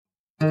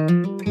Hi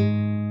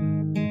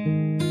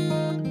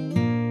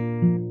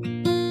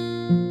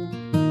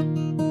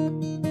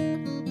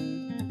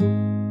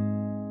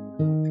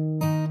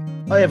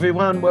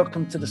everyone,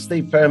 welcome to the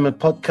Steve Perriman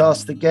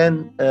podcast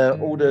again.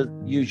 All the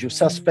usual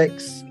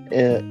suspects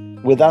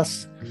with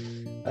us,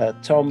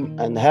 Tom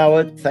and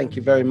Howard. Thank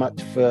you very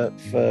much for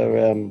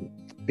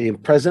being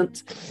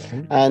present.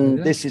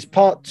 And this is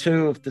part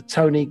 2 of the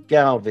Tony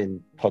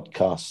Galvin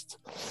podcast.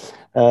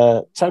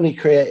 Tony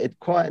created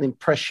quite an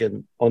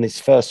impression on his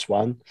first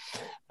one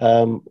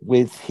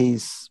with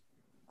his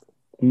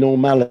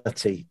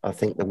normality, I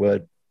think the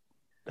word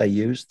they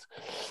used.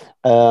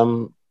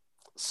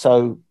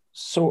 So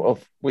sort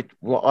of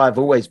what I've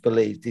always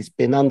believed, he's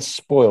been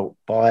unspoilt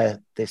by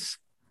this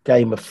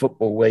game of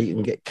football where you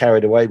can get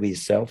carried away with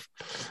yourself.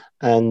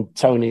 And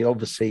Tony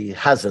obviously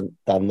hasn't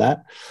done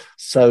that.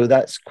 So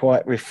that's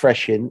quite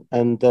refreshing.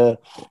 And,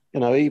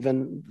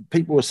 even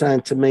people were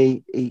saying to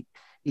me,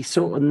 he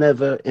sort of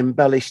never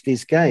embellished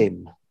his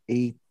game.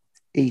 He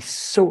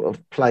sort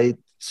of played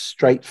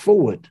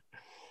straightforward,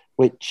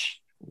 which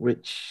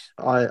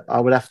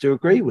I would have to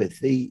agree with.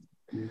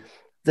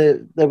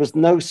 There was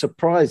no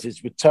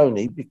surprises with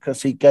Tony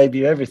because he gave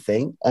you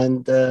everything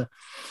and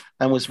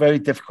was very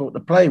difficult to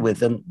play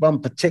with. And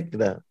one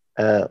particular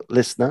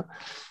listener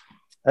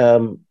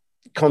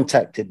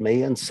contacted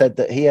me and said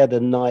that he had a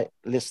night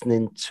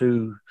listening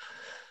to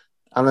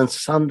Alan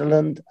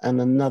Sunderland and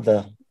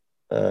another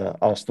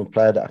Arsenal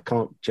player that I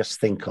can't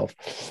just think of.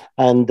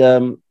 And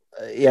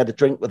he had a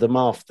drink with them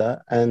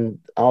after and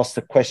asked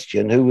the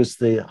question, who was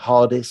the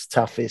hardest,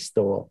 toughest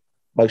or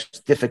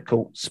most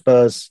difficult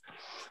Spurs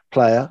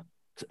player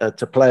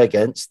to play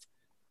against,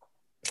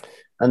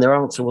 and their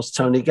answer was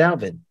Tony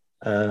Galvin.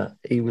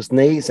 He was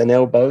knees and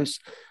elbows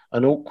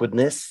and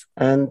awkwardness,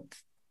 but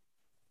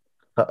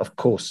of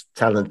course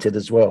talented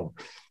as well.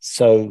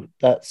 So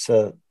that's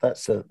a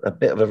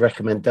bit of a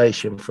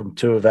recommendation from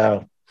 2 of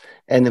our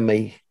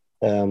enemy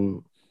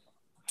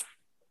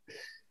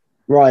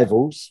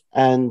rivals.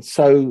 And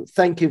so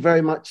thank you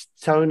very much,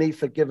 Tony,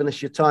 for giving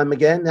us your time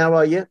again. How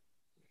are you?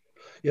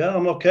 Yeah,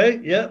 I'm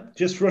okay. Yeah,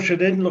 just rushing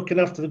in, looking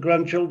after the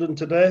grandchildren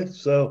today.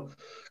 So,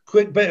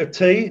 quick bit of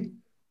tea,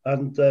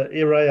 and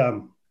here I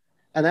am.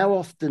 And how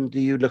often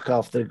do you look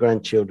after the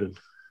grandchildren?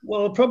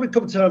 Well, probably a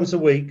couple of times a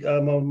week.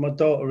 My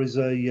daughter is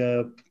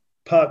a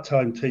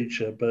part-time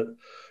teacher, but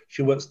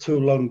she works 2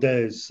 long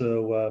days.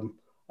 So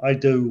I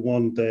do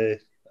one day,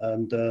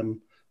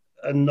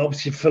 and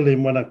obviously fill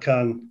in when I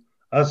can,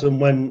 as and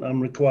when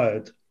I'm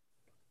required.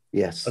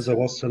 Yes, as I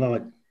was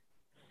tonight.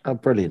 Oh,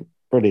 brilliant.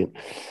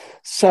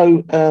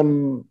 So,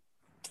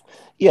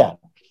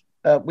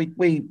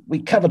 we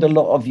covered a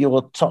lot of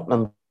your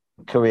Tottenham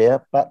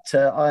career, but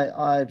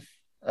I've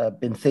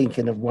been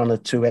thinking of 1 or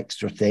 2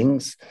 extra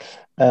things.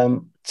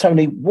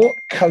 Tony, what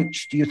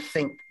coach do you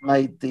think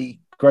made the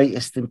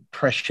greatest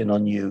impression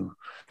on you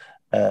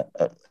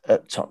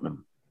at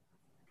Tottenham?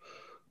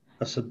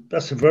 That's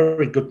a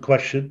very good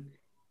question.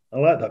 I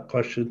like that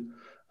question.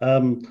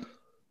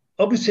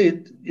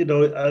 Obviously,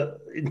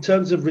 in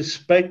terms of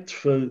respect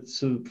for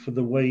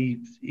the way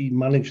he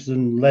managed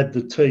and led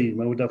the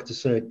team, I would have to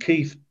say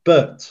Keith.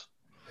 But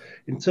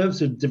in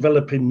terms of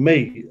developing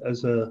me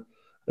as a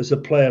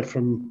player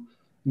from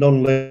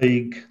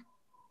non-league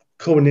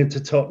coming into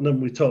Tottenham,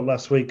 we talked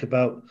last week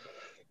about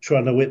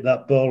trying to hit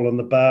that ball on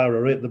the bar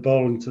or hit the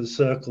ball into the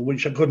circle,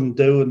 which I couldn't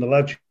do, and the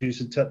lads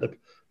used to take the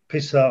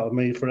piss out of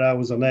me for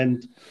hours on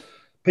end.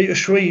 Peter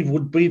Shreve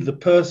would be the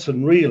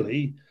person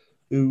really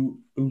who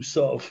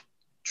sort of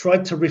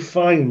tried to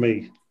refine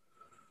me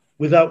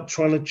without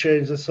trying to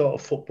change the sort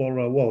of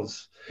footballer I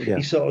was. Yeah.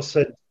 He sort of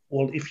said,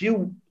 well, if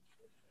you're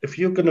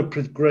going to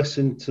progress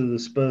into the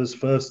Spurs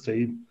first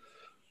team,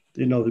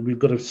 we've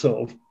got to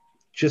sort of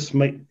just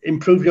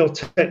improve your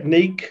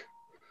technique.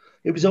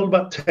 It was all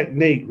about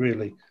technique,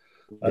 really.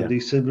 And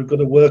he said, we've got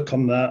to work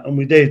on that. And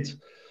we did.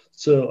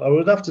 So I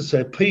would have to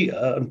say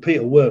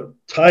Peter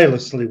worked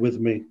tirelessly with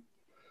me.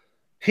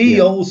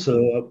 He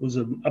also was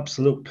an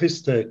absolute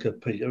piss taker,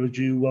 Peter, as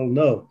you well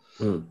know.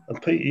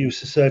 And Peter used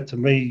to say to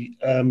me,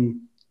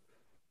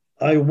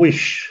 I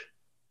wish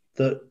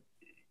that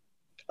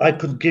I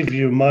could give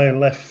you my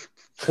left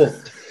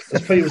foot,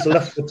 because Peter was a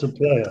left-footed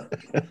player.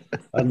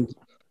 And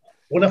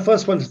when I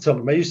first went to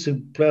Tottenham, I used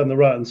to play on the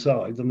right-hand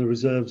side on the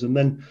reserves, and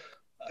then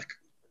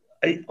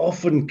I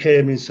often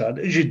came inside,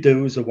 as you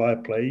do as a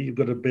wide player. You've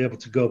got to be able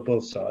to go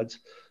both sides.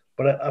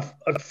 But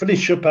I'd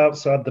finish up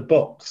outside the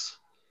box,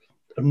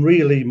 and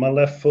really my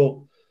left foot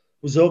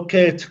was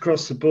okay to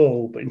cross the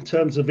ball, but in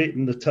terms of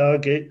hitting the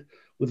target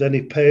with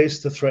any pace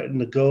to threaten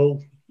the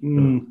goal,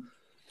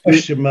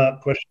 question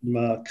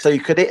mark. So you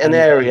could hit an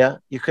area,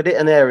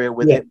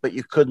 with it, but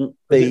you couldn't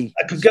be.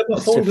 I could get my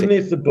foot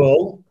underneath the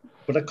ball,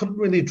 but I couldn't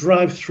really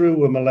drive through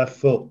with my left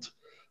foot.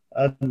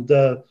 And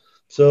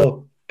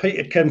so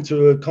Peter came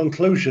to a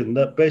conclusion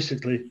that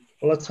basically,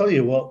 well, I tell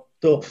you what,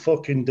 don't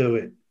fucking do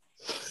it.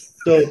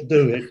 Don't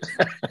do it.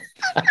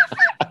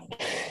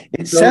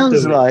 It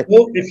sounds like...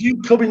 Well, if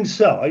you come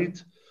inside,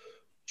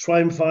 try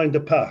and find a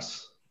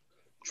pass.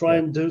 Try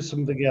and do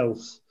something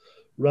else.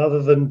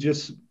 rather than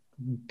just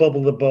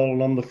bobble the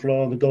ball on the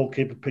floor and the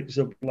goalkeeper picks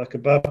up like a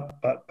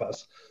back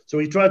pass. So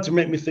he tried to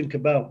make me think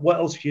about what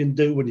else you can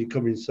do when you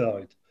come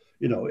inside.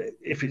 You know,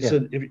 if it's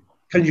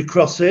can you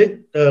cross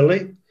it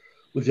early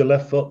with your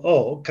left foot,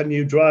 or can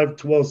you drive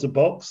towards the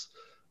box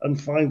and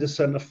find a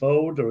centre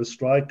forward or a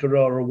striker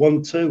or a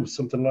 1-2,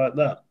 something like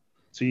that.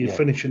 So you're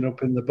finishing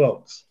up in the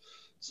box.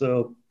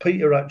 So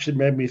Peter actually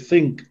made me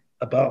think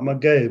about my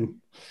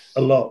game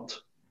a lot.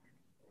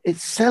 It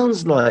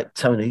sounds like,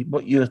 Tony,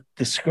 what you're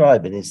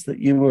describing is that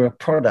you were a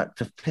product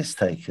of piss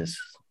takers.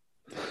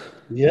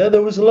 Yeah,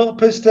 there was a lot of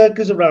piss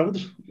takers around,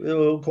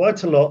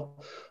 quite a lot.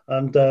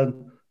 And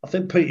I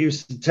think Pete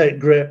used to take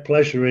great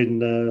pleasure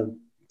in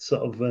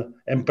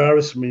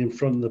embarrassing me in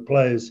front of the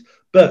players.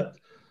 But,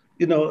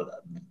 you know,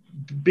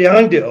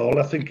 behind it all,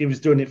 I think he was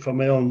doing it for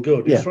my own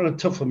good. He was trying to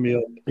toughen me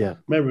up. Yeah.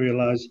 Made me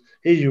realise,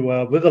 here you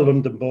are with the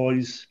London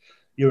boys,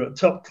 you're at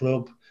top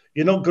club.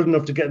 You're not good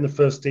enough to get in the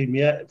first team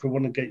yet. If we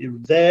want to get you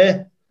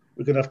there,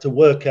 we're going to have to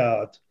work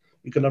hard.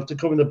 You're going to have to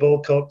come in the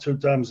ball court 2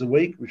 times a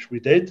week, which we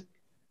did.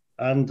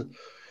 And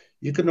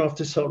you're going to have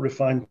to sort of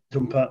refine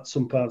some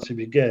parts of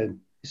your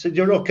game. He said,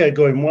 you're okay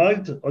going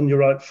wide on your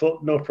right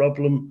foot, no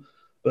problem.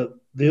 But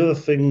the other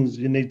things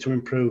you need to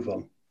improve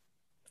on.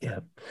 Yeah.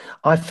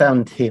 I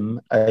found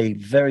him a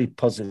very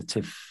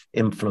positive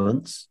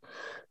influence,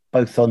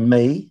 both on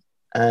me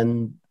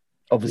and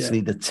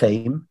obviously the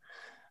team,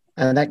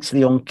 and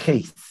actually on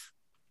Keith.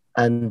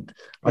 And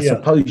I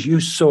suppose you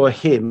saw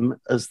him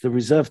as the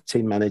reserve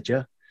team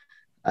manager,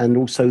 and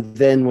also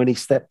then when he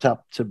stepped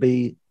up to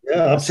be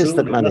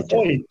assistant manager.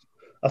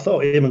 I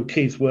thought him and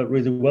Keith worked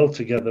really well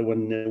together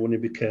when he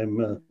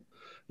became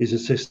his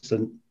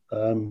assistant.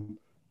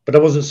 But I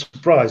wasn't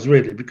surprised,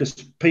 really, because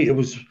Peter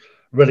was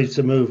ready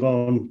to move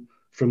on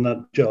from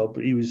that job.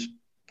 He was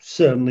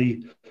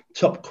certainly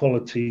top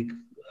quality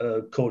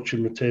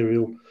coaching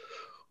material.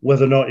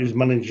 Whether or not he was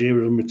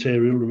managerial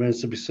material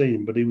remains to be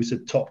seen, but he was a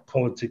top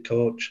quality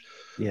coach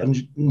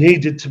and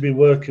needed to be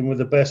working with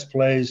the best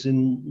players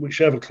in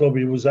whichever club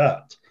he was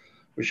at,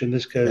 which in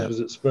this case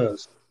was at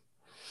Spurs.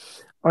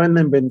 I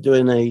remember him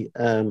doing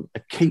a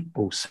keep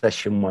ball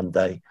session one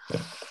day,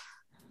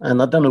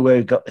 and I don't know where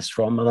he got this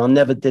from, and I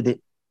never did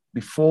it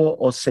before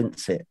or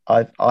since it.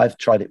 I've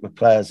tried it with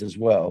players as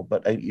well,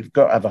 but you've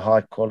got to have a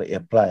high quality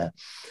of player.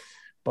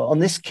 But on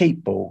this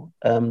keep ball,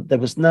 there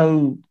was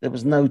no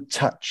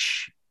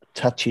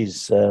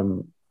touches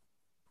sort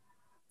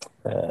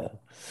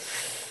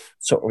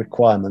of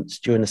requirements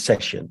during the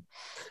session.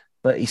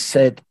 But he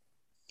said,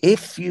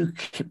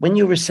 when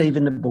you're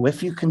receiving the ball,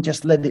 if you can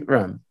just let it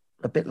run,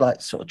 a bit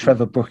like sort of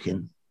Trevor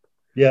Brooking,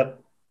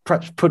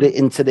 perhaps put it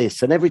into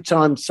this. And every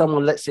time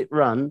someone lets it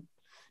run,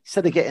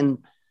 instead of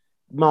getting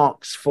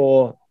marks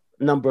for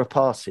number of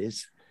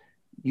passes,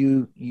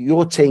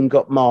 your team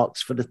got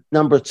marks for the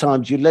number of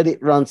times you let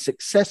it run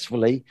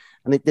successfully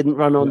and it didn't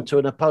run onto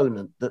an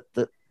opponent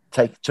that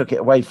took it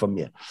away from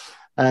you.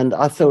 And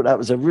I thought that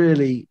was a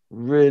really,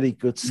 really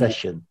good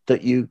session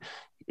that it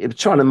was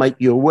trying to make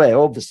you aware,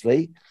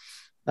 obviously,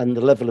 and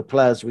the level of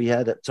players we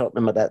had at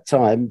Tottenham at that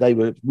time, they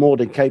were more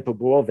than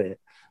capable of it.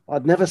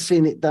 I'd never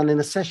seen it done in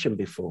a session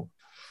before.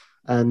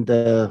 And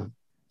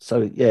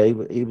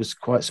he was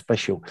quite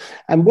special.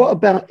 And what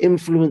about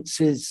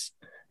influences?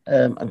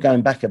 I'm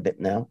going back a bit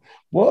now.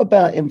 What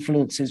about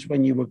influences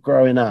when you were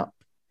growing up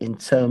in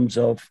terms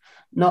of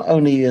not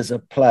only as a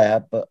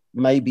player, but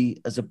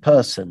maybe as a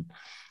person?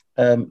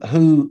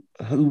 Who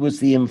was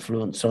the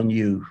influence on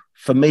you?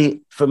 For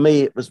me,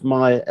 it was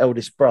my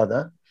eldest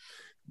brother.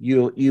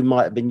 You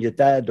might have been your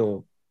dad,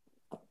 or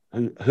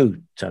who,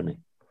 Tony?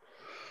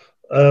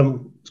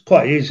 It's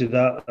quite easy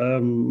that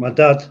my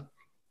dad,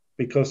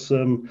 because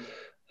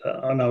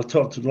and I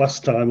talked to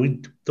last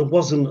time. There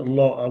wasn't a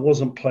lot. I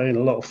wasn't playing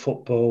a lot of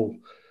football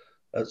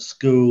at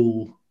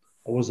school.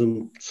 I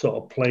wasn't sort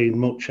of playing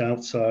much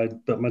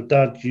outside. But my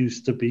dad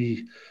used to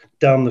be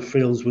down the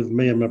fields with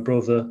me and my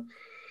brother.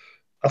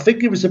 I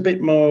think he was a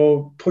bit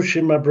more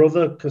pushing my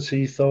brother because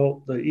he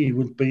thought that he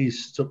would be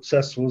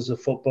successful as a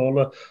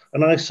footballer.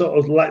 And I sort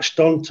of latched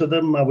on to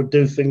them. I would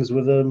do things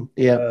with them.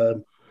 Yeah.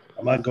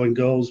 I might go in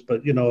goals,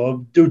 but, I'll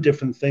do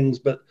different things.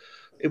 But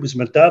it was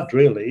my dad,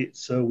 really.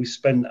 So we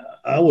spent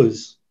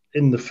hours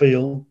in the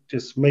field,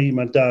 just me,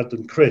 my dad,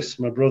 and Chris,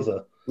 my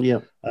brother. Yeah.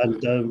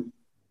 And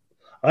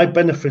I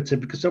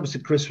benefited because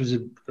obviously Chris was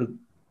a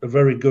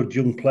very good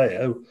young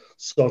player,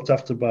 sought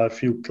after by a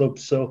few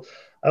clubs. So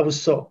I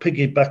was sort of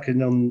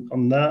piggybacking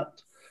on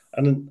that.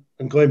 And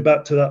going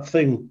back to that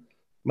thing,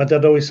 my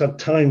dad always had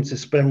time to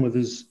spend with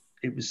us.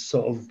 It was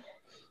sort of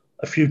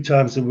a few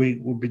times a week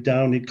we'd be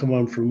down. He'd come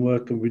home from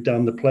work and we'd be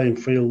down the playing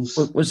fields.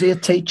 Was he a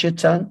teacher,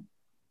 Tan?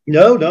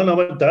 No.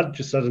 My dad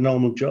just had a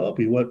normal job.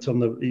 He worked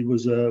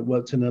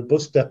worked in a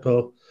bus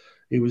depot.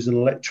 He was an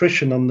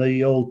electrician on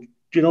the old,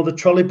 the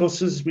trolley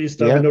buses we used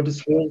to have in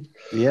Huddersfield.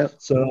 Yeah.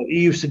 So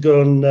he used to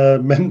go and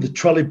mend the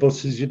trolley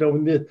buses.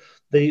 When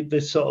they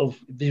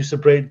used to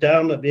break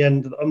down at the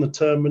end on the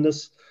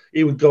terminus.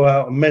 He would go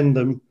out and mend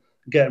them,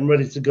 get them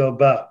ready to go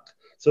back.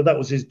 So that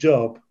was his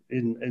job,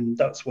 and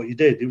that's what he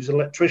did. He was an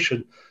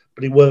electrician,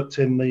 but he worked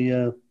in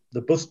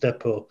the bus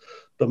depot.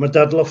 But my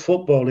dad loved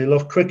football. He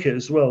loved cricket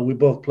as well. We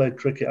both played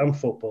cricket and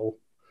football.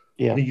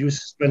 Yeah. And he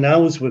used to spend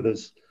hours with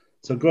us.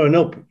 So growing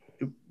up,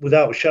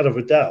 without a shadow of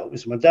a doubt, it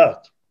was my dad.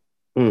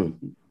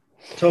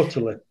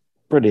 Totally.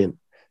 Brilliant.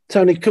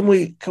 Tony, can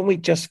we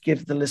just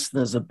give the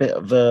listeners a bit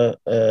of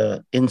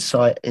a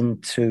insight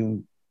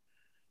into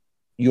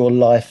your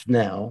life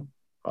now?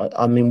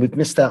 I mean, we've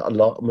missed out a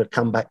lot, and we'll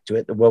come back to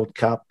it, the World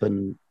Cup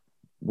and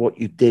what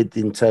you did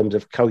in terms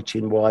of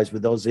coaching-wise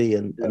with Aussie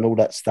and all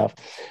that stuff.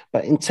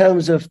 But in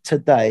terms of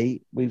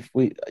today,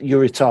 you're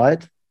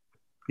retired.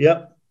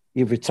 Yeah.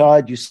 You've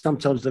retired. You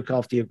sometimes look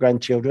after your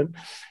grandchildren.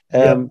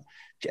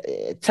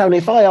 Tony,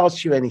 if I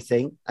ask you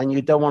anything and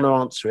you don't want to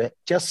answer it,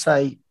 just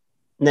say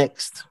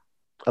next,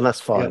 and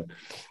that's fine. Yeah.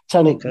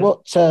 Tony, okay.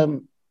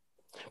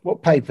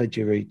 What paper do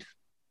you read?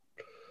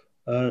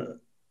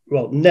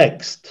 Well,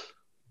 next,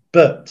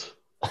 but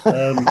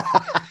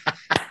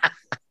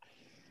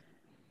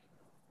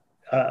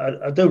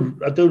I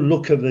do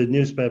look at the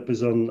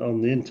newspapers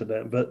on the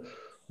internet, but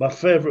my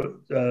favourite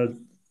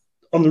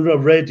on the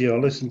radio, I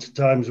listen to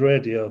Times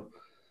Radio,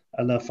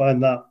 and I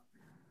find that,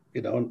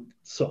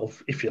 sort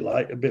of, if you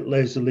like, a bit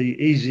lazily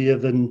easier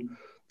than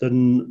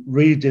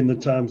reading the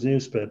Times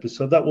newspaper.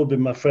 So that would be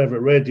my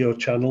favourite radio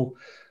channel.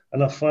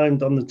 And I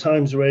find on the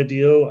Times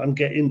Radio, I'm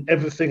getting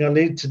everything I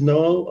need to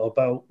know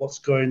about what's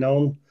going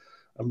on.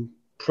 And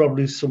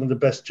probably some of the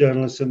best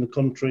journalists in the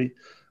country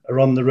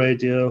are on the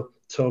radio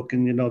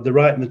talking, they're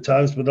writing the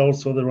Times, but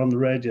also they're on the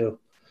radio.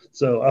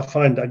 So I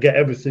find I get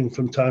everything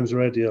from Times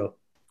Radio.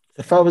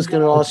 If I was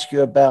going to ask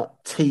you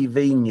about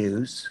TV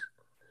news,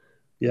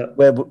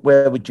 where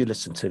would you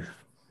listen to?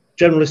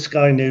 Generally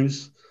Sky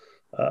News.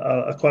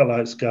 I quite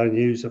like Sky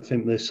News. I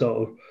think they're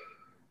sort of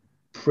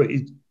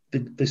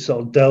they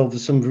sort of delve.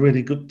 There's some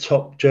really good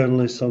top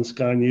journalists on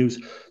Sky News,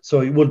 so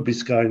it would be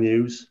Sky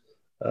News.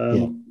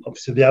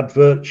 Obviously, the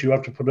adverts you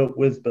have to put up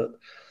with, but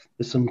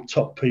there's some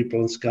top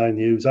people on Sky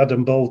News.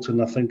 Adam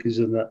Bolton, I think, is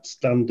an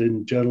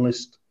outstanding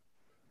journalist.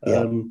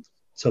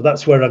 So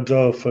that's where I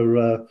go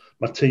for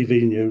my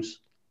TV news.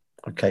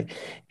 Okay.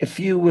 If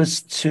you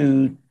was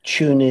to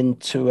tune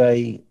into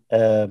a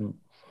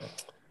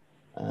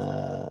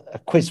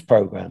quiz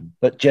program,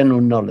 but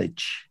general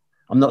knowledge,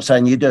 I'm not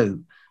saying you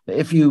do, but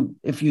if you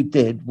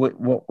did,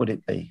 what would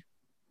it be?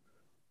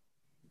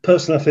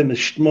 Personally, I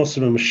think most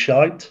of them are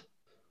shite.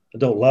 I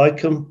don't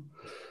like them.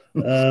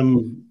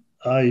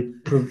 I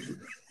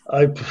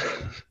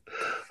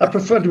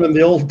preferred them in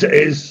the old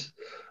days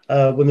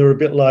when they were a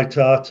bit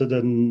light-hearted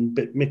and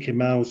a bit Mickey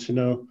Mouse,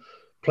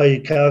 play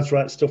your cards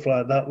right, stuff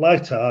like that.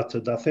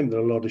 Light-hearted, I think they're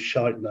a load of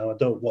shite now. I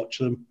don't watch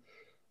them.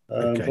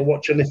 If I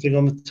watch anything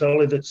on the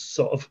telly that's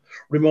sort of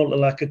remotely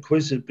like a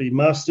quiz, it'd be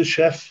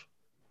MasterChef,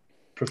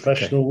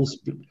 Professionals,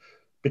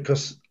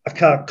 because I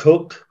can't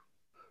cook.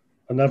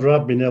 I never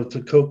have been able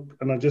to cook,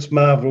 and I just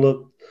marvel at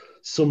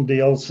somebody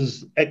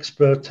else's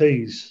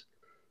expertise.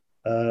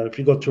 If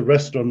you go to a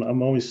restaurant,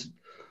 I'm always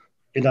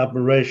in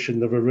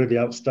admiration of a really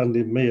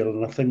outstanding meal,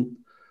 and I think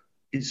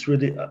it's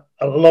really,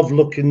 I love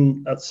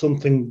looking at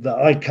something that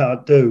I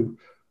can't do,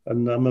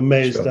 and I'm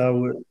amazed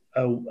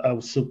how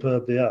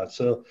superb they are.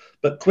 So,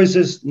 but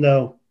quizzes,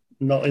 no,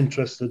 not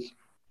interested.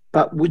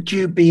 But would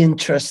you be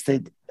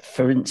interested,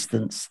 for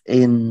instance,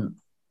 in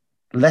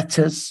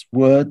letters,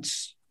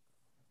 words,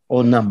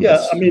 or numbers?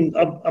 Yeah, I mean,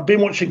 I've been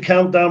watching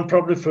Countdown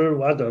probably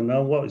for, I don't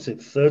know, what is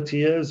it, 30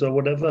 years or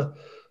whatever.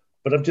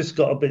 But I've just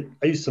got a bit,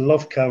 I used to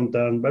love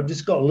Countdown, but I've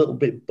just got a little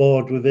bit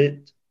bored with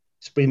it.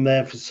 It's been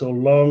there for so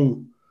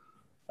long.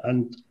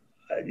 And,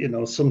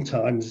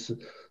 sometimes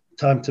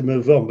time to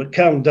move on. But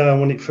Countdown,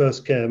 when it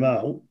first came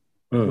out,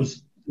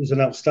 was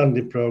an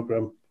outstanding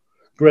program.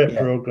 Great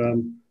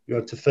program. You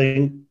had to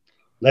think,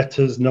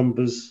 letters,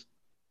 numbers.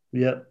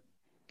 Yeah.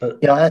 But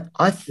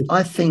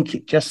I think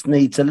it just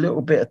needs a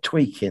little bit of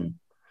tweaking.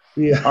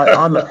 Yeah.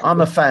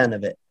 I'm a fan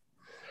of it.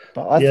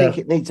 But I think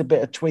it needs a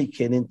bit of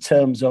tweaking in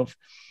terms of,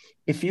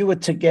 if you were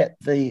to get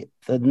the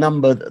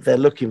number that they're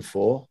looking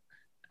for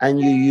and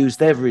you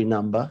used every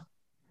number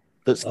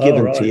that's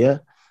given to you,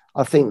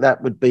 I think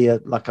that would be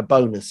like a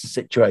bonus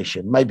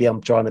situation. Maybe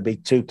I'm trying to be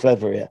too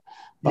clever here.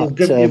 But,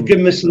 you've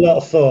given this a lot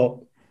of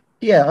thought.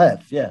 Yeah, I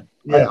have. Yeah,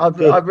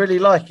 I really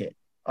like it.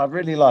 I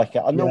really like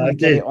it. I normally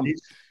get it on.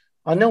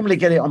 I normally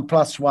get it on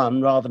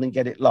 +1 rather than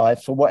get it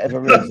live for whatever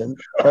reason.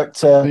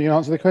 But you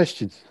answer the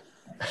questions.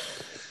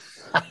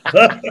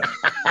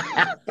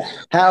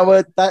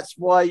 Howard, that's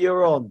why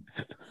you're on.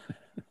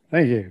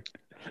 Thank you.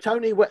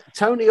 Tony,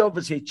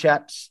 obviously,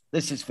 chaps,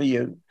 this is for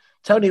you.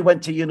 Tony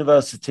went to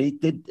university.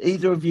 Did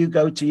either of you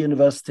go to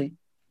university?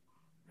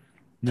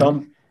 No.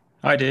 Tom?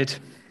 I did.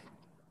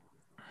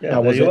 Yeah,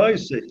 how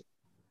was it?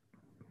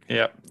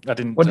 Yeah, I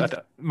didn't.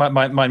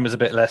 Mine was a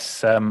bit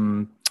less.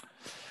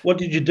 What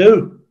did you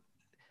do?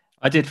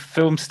 I did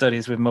film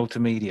studies with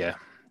multimedia.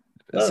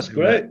 That's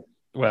great.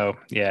 Well,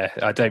 yeah,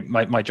 I don't.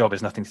 My job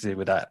has nothing to do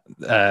with that,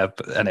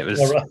 and it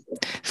was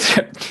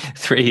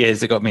 3 years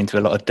that got me into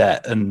a lot of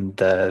debt and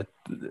had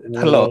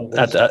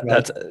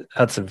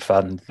some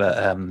fun. But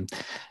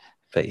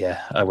But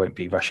yeah, I won't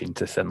be rushing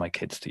to send my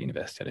kids to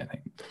university, I don't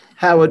think.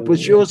 Howard,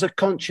 was yours a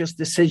conscious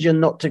decision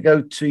not to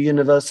go to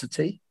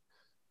university?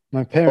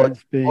 My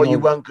parents or you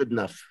weren't good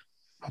enough?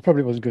 I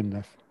probably wasn't good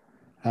enough.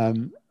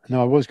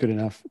 No, I was good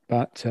enough,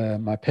 but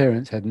my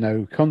parents had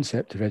no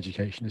concept of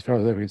education as far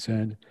as they were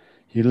concerned.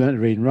 You learn to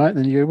read and write, and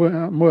then you go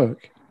out and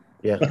work.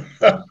 Yeah.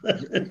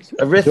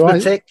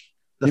 Arithmetic,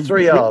 the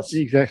 3 R's.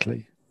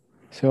 Exactly.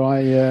 So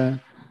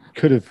I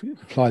could have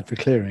applied for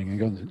clearing and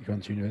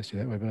gone to university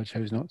that way, but I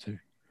chose not to.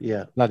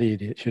 Yeah. Bloody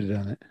idiot, should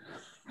have done it.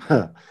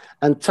 Huh.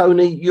 And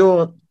Tony,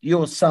 your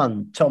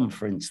son, Tom,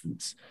 for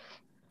instance,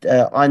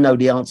 I know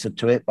the answer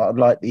to it, but I'd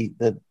like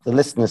the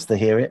listeners to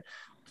hear it.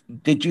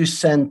 Did you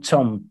send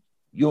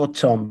your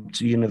Tom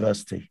to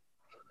university?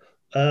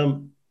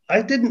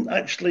 I didn't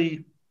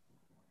actually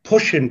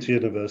push him to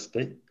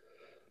university,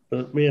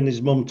 but me and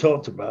his mum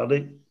talked about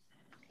it.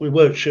 We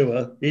weren't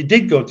sure. He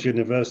did go to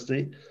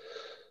university.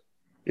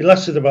 He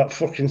lasted about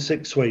fucking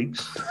 6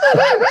 weeks.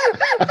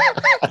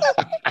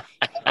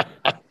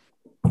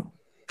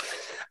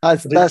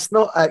 That's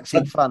not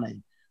actually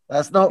funny.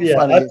 That's not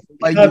funny. It's the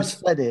way you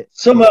said it.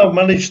 Somehow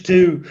managed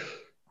to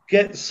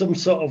get some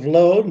sort of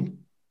loan,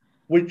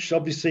 which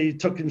obviously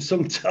took him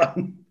some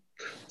time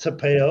to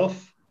pay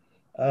off.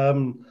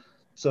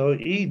 So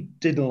he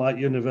didn't like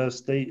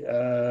university.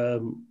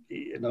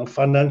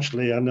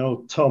 Financially, I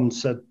know Tom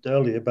said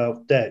earlier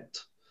about debt.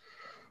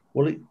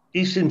 Well,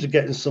 he seemed to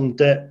get in some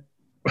debt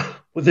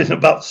within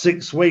about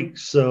 6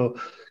 weeks. So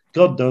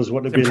God knows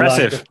what it'd be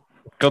impressive. like.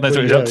 God knows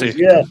what he's up to.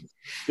 Yeah,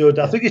 good.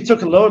 I think he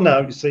took a loan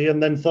out, you see,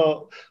 and then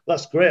thought,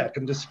 that's great, I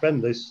can just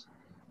spend this.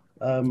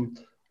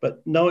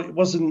 But no, it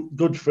wasn't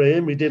good for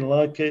him. He didn't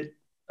like it.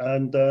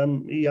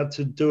 And he had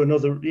to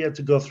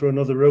go through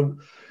another route.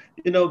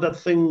 You know, that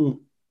thing,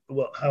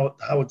 what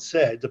Howard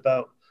said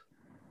about,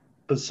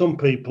 but some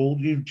people,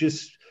 you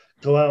just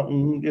go out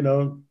and,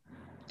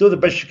 do the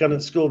best you can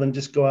at school, then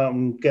just go out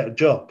and get a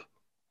job.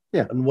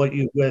 Yeah. And work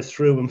your way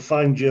through and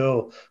find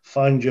your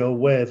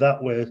way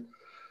that way.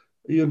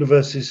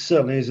 University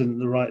certainly isn't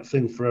the right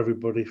thing for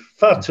everybody.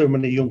 Far too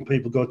many young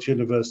people go to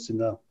university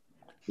now.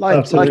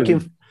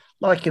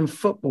 Like in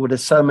football,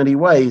 there's so many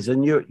ways,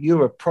 and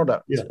you're a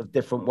product of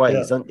different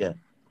ways, aren't you?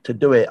 To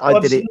do it, I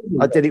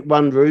did it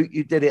one route.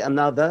 You did it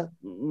another.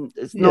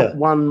 It's not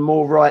one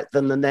more right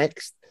than the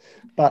next,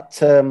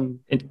 but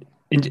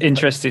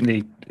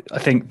interestingly, I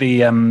think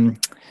the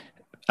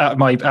out of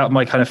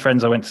my kind of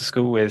friends I went to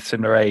school with,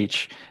 similar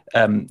age,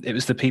 it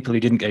was the people who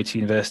didn't go to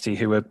university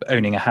who were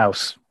owning a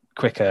house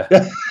quicker.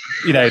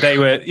 They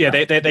were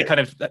they kind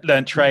of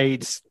learned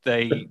trades.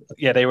 They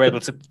were able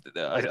to.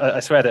 I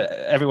swear that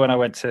everyone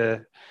who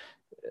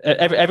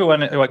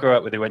I grew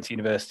up with who went to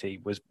university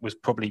was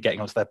probably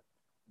getting onto their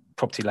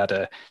property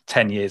ladder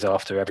 10 years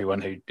after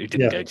everyone who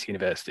didn't go to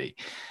university.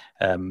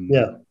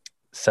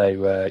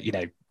 So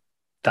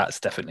that's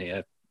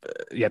definitely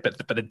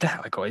but the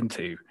debt I got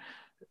into.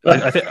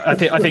 I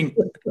think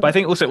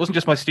also it wasn't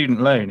just my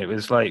student loan. It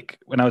was like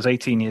when I was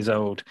 18 years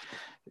old.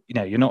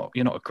 You're not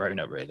a grown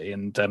up really,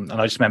 and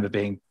I just remember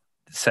being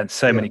sent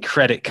so many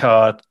credit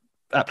card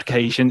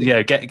applications.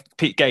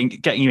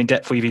 Getting you in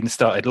debt before you've even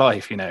started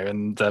life.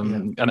 And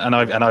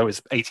I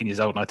was 18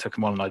 years old and I took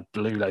them on and I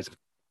blew loads of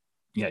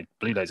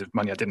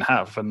money I didn't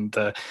have, and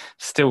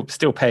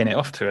still paying it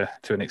off to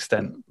an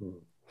extent.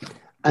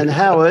 And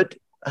Howard,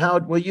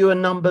 were you a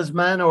numbers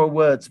man or a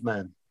words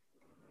man,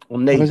 or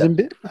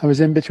neither? I was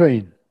in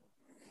between.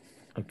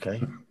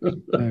 Okay.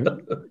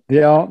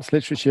 The arts,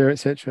 literature,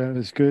 etc.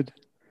 was good.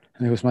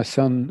 And there was my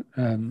son.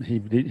 He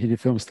did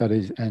film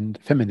studies and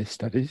feminist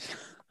studies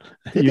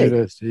at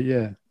university.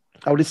 Yeah.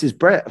 Oh, this is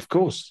Brett, of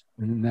course.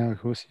 And now, of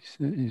course,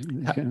 he's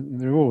getting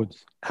the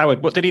rewards.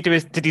 Howard, what did he do?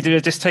 Did he do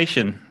a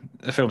dissertation,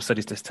 a film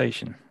studies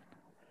dissertation?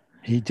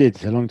 He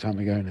did a long time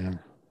ago now.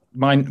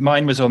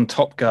 Mine was on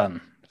Top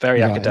Gun.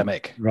 Very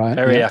academic. Right.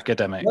 Very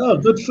academic. Oh,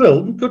 good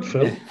film. Good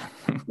film.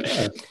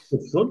 Yeah,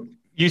 good fun.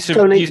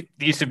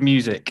 Use of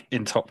music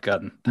in Top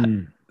Gun.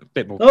 A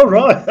bit more. Oh,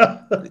 right.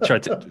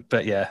 Tried to,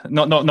 but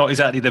not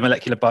exactly the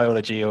molecular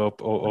biology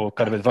or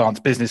kind of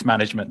advanced business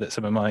management that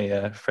some of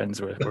my friends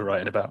were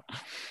writing about.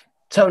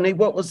 Tony,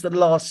 what was the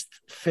last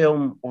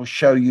film or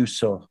show you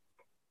saw?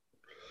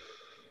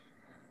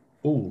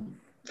 Oh,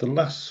 the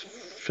last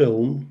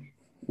film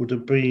would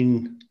have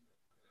been.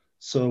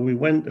 So we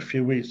went a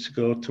few weeks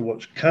ago to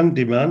watch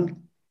Candyman,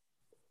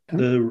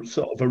 the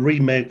sort of a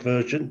remake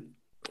version.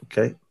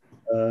 Okay.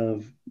 My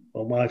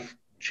wife,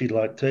 she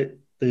liked it,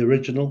 the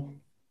original.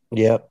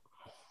 Yeah.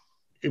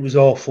 It was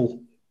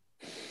awful.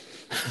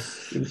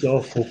 It was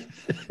awful.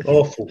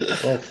 Awful.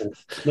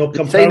 No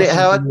comparison seen it,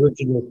 Howard? to the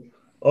original.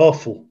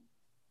 Awful.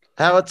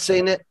 Howard,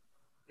 seen it?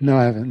 No,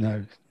 I haven't,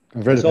 no.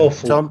 I've read it's it.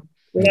 Awful. Tom?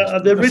 Yeah,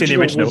 the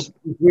original was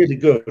really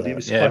good. It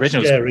was quite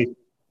scary.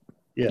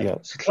 Yeah,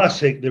 it's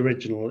classic, the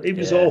original. It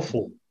was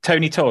awful.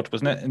 Tony Todd,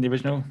 wasn't it, in the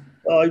original?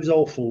 Oh, it was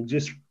awful.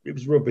 It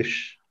was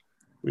rubbish.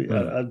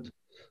 I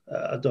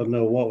don't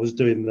know what I was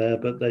doing there,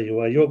 but there you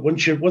are.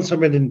 Once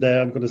I'm in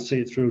there, I'm going to see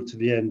it through to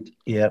the end.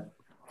 Yeah.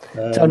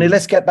 Tony,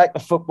 let's get back to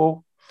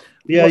football.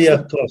 Yeah,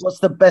 of course. What's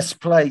the best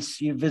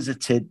place you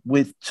visited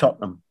with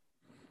Tottenham?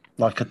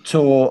 Like a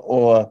tour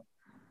or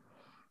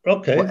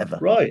whatever?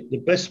 Right. The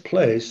best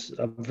place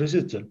I've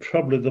visited,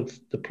 probably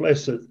the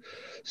place that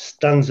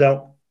stands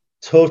out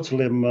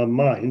totally in my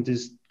mind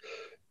is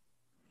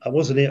I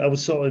was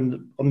sort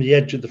of on the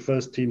edge of the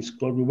first team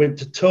squad. We went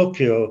to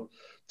Tokyo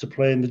to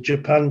play in the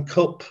Japan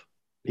Cup.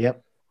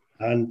 Yep.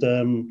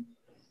 And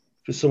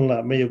for someone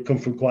like me who come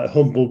from quite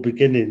humble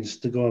beginnings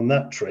to go on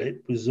that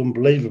trip was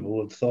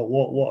unbelievable. I thought,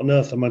 what on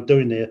earth am I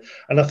doing here?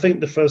 And I think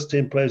the first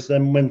team players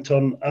then went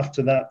on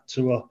after that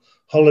to a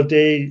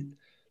holiday.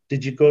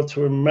 Did you go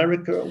to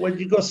America? When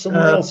did you go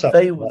somewhere else?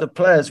 The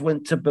players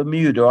went to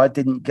Bermuda. I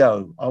didn't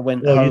go. I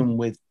went home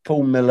with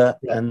Paul Miller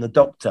and the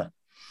doctor.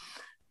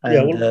 And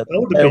I would have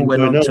they been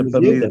went going on to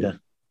Bermuda.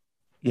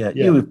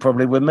 You were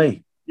probably with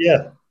me.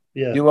 Yeah.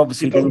 You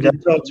obviously didn't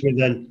talk to me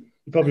then.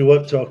 You probably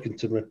weren't talking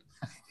to me.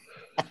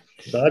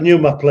 But I knew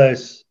my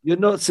place. You're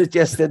not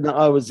suggesting that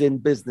I was in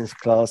business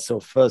class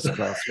or first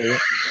class, were you?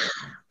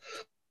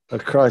 For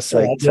Christ's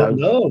sake, Tone.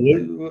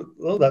 No.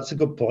 Well, that's a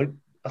good point.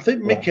 I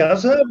think Mickey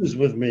Hazard was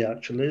with me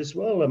actually as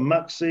well, and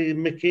Maxi,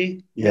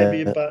 Mickey,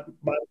 maybe might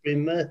have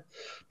been there.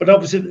 But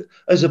obviously,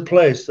 as a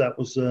place, that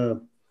was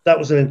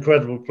an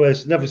incredible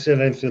place. Never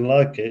seen anything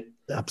like it.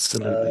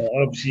 Absolutely.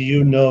 Obviously,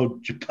 you know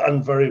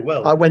Japan very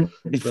well. I went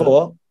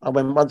before. I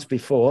went once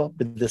before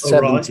with the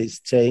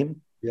 70s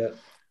team. Yeah.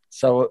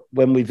 So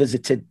when we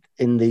visited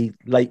in the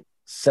late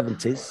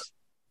 70s,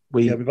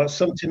 about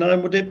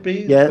 79 would it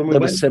be? Yeah, there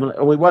was similar,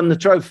 and we won the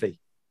trophy.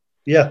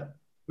 Yeah.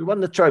 We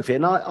won the trophy,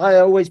 and I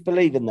always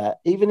believe in that.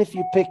 Even if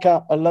you pick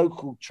up a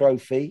local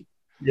trophy,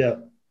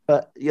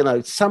 but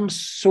some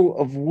sort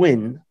of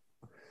win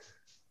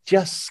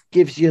just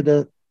gives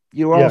you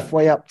you're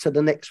halfway up to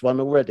the next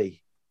one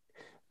already.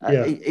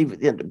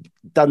 Even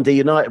Dundee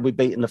United, we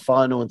beat in the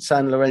final, and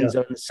San Lorenzo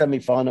in the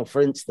semi-final,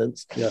 for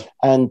instance. Yeah.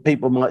 And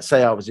people might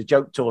say I was a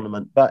joke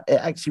tournament, but it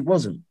actually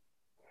wasn't.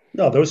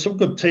 No, there were some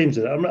good teams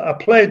in it. I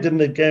played in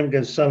the game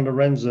against San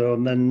Lorenzo,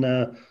 and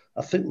then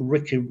I think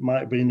Ricky might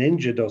have been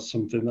injured or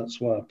something. That's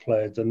why I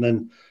played. And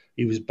then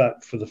he was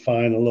back for the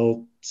final,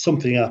 or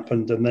something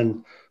happened. And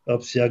then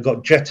obviously I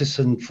got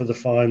jettisoned for the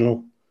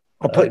final.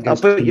 I'll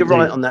put you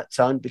right on that,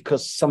 Tone,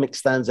 because something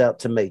stands out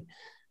to me.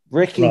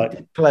 Ricky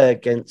did play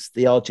against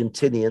the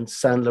Argentinian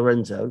San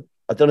Lorenzo.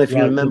 I don't know if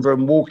you remember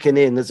him walking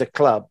in as a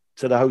club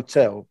to the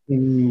hotel.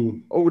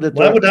 Why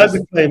would I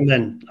be playing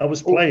then? I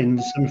was playing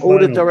the semi-final. All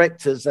the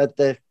directors had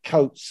their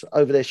coats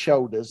over their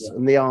shoulders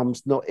and the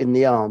arms not in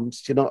the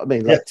arms. Do you know what I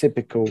mean? Like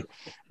typical,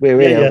 we're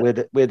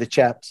here, we're the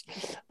chaps.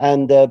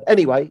 And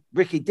anyway,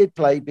 Ricky did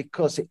play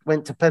because it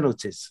went to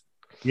penalties.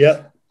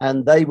 Yeah.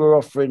 And they were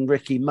offering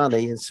Ricky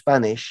money in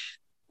Spanish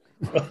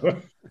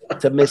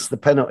to miss the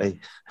penalty,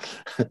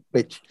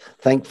 which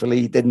thankfully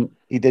he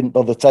didn't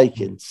bother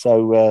taking.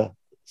 So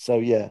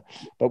yeah,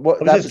 but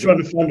what I was just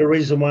trying to find a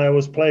reason why I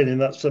was playing in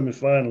that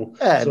semi-final.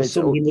 So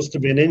somebody must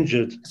have been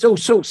injured. It's all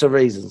sorts of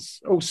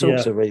reasons. All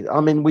sorts of reasons.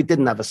 I mean, we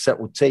didn't have a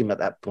settled team at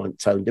that point,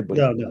 Tone, did we?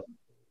 No.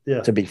 Yeah.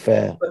 To be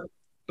fair,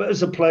 but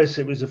as a place,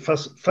 it was a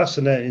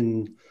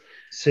fascinating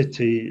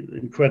city,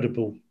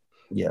 incredible.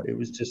 Yeah, it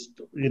was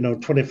just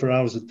 24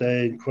 hours a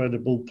day,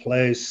 incredible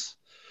place.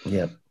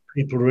 Yeah,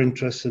 people were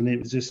interested, and it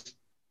was just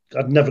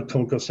I'd never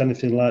come across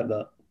anything like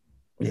that.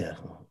 Yeah.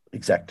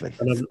 Exactly.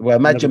 Well,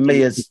 imagine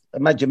me as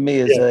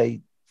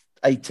a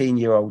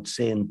 18-year-old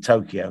seeing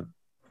Tokyo.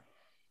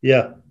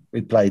 Yeah,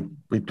 we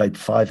played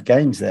 5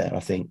 games there,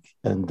 I think,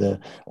 and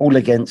all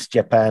against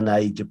Japan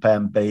A,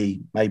 Japan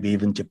B, maybe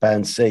even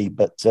Japan C.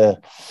 But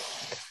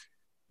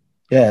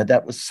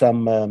that was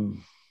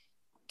some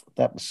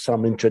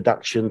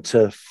introduction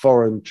to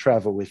foreign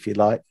travel, if you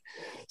like.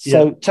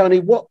 So,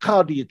 Tony, what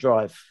car do you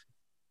drive?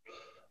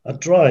 I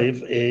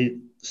drive a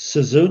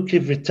Suzuki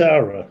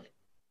Vitara.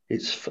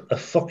 It's a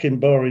fucking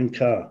boring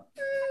car.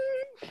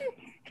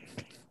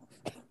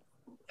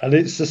 And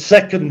it's the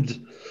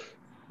second,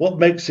 what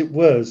makes it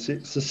worse,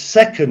 it's the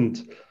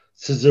second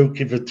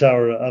Suzuki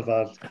Vitara I've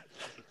had.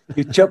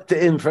 You chopped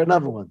it in for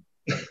another one?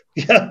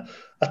 Yeah,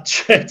 I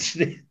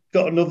changed it,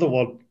 got another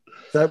one.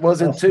 That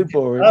wasn't too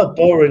boring. How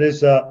boring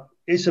is that?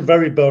 It's a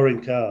very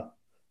boring car,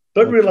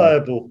 but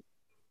reliable.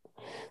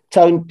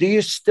 Tone, do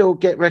you still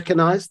get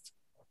recognised?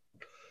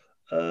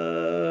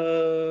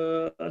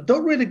 I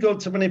don't really go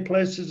to many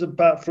places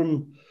apart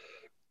from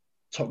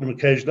Tottenham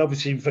occasion.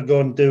 Obviously, if I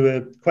go and do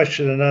a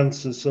question and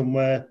answer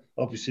somewhere,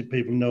 obviously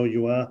people know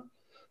you are.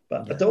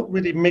 But I don't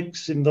really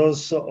mix in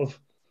those sort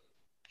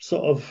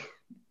of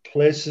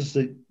places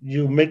that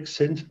you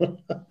mix in.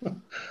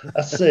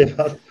 I say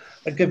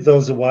I give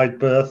those a wide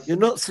berth. You're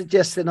not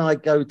suggesting I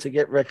go to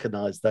get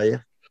recognised, are you?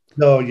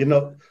 No, you're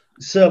not.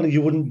 Certainly,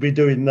 you wouldn't be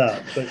doing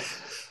that. But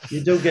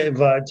you do get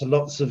invited to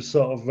lots of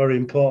sort of very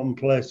important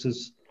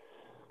places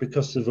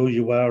because of who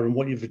you are and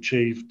what you've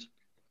achieved,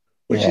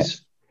 which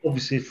is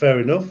obviously fair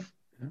enough.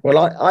 Well,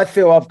 I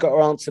feel I've got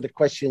to answer the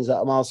questions that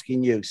I'm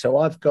asking you. So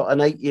I've got an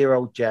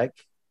 8-year-old Jag.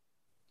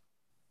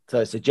 So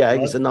it's a Jag.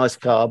 Right. It's a nice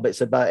car, but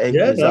it's about 8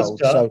 years old.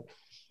 Car.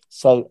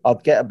 So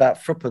I'd get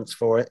about threepence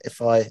for it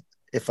if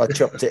if I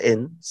chopped it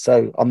in.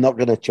 So I'm not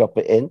going to chop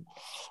it in.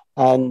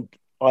 And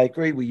I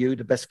agree with you.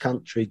 The best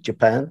country,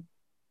 Japan,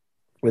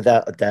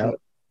 without a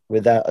doubt.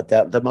 Without a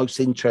doubt. The most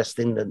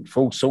interesting and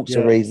for all sorts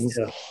of reasons.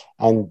 Yeah.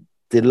 And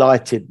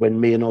delighted when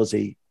me and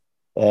Ozzy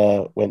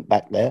went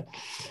back there.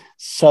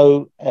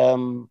 So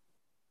the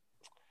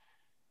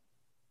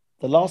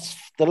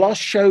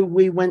last show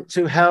we went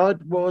to,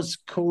 Howard, was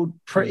called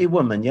Pretty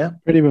Woman, yeah?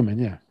 Pretty Woman,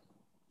 yeah.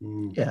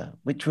 Yeah,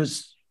 which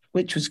was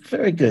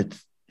very good.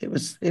 It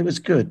was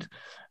good.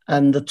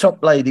 And the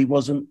top lady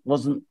wasn't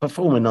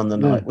performing on the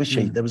night, was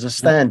she? There was a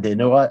stand-in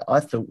who I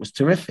thought was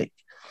terrific.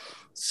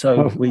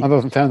 So I've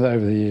often found that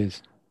over the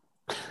years.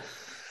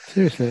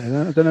 Seriously,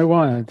 I don't know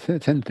why. I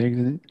tend to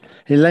think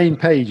Elaine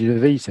Page of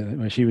Evita,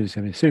 where she was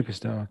a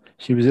superstar,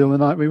 she was ill the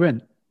night we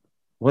went.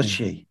 Was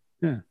she?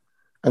 Yeah.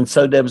 And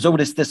so there was all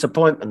this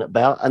disappointment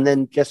about, and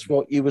then guess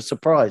what? You were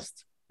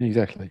surprised.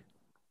 Exactly.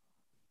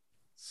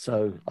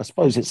 So I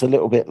suppose it's a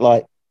little bit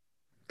like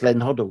Glenn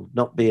Hoddle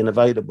not being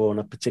available on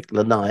a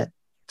particular night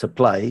to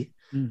play.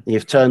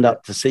 You've turned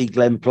up to see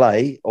Glenn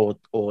play, or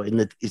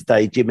in his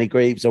day, Jimmy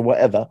Greaves or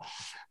whatever.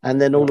 And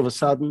then all of a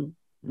sudden,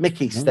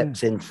 Mickey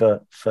steps in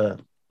for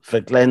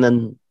Glenn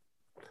and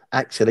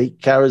actually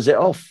carries it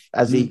off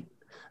as he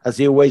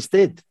always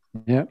did.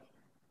 Yeah.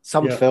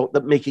 Some felt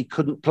that Mickey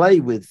couldn't play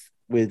with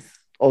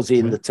Ozzy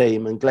in the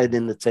team and Glenn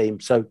in the team.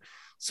 So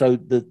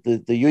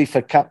the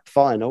UEFA Cup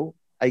final,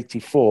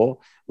 84,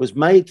 was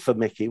made for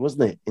Mickey,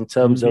 wasn't it? In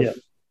terms of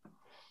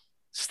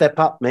step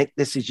up, Mick,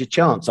 this is your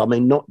chance. I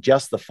mean, not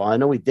just the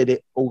final, he did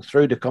it all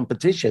through the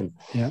competition.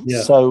 Yeah.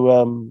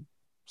 So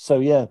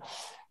yeah.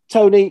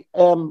 Tony,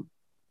 Bill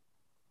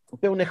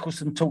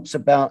Nicholson talks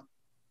about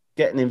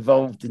getting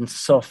involved in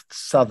soft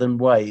southern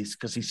ways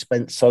because he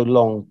spent so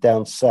long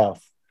down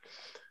south.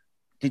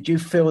 Did you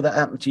feel that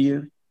happened to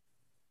you?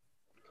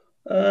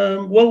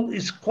 Well,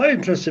 it's quite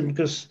interesting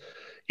because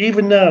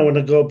even now when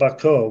I go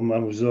back home, I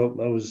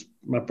was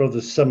my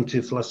brother's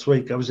 70th last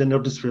week. I was in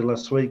Huddersfield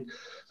last week,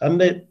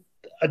 and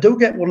I do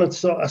get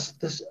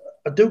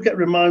I do get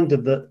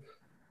reminded that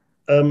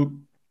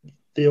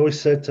they always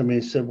said to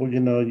me,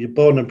 well, you're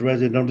born and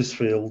bred in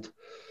Huddersfield,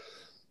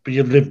 but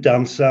you lived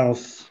down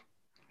south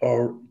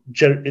or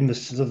in the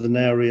southern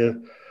area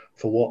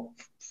for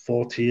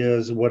 40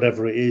 years or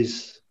whatever it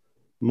is,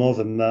 more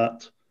than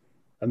that.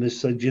 And they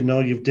said,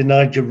 you've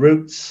denied your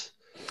roots.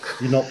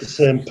 You're not the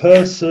same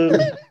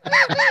person.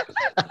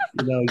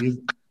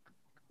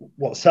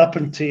 What's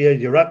happened to you?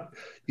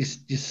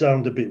 You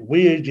sound a bit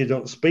weird. You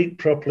don't speak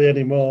properly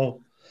anymore.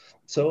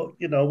 So,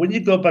 when you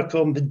go back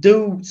home, they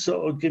do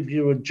sort of give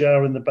you a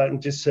jar in the back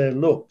and just say,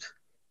 look,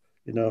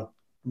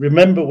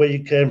 remember where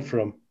you came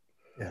from.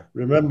 Yeah.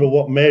 Remember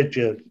what made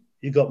you.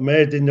 You got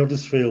made in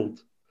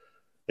Huddersfield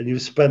and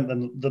you've spent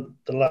the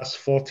last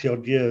 40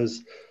 odd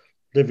years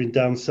living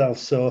down south.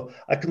 So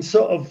I can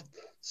sort of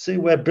see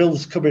where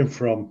Bill's coming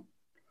from.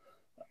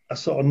 I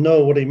sort of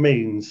know what he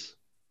means.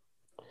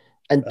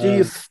 And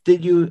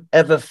did you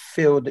ever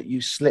feel that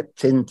you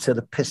slipped into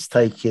the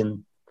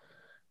piss-taking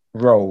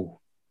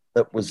role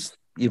that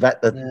you've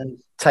had to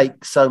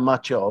take so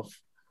much of?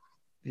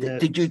 Yeah.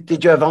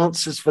 Did you have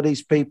answers for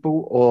these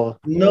people, or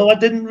no? I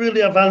didn't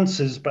really have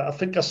answers, but I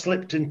think I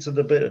slipped into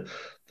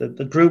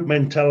the group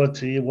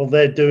mentality. Well,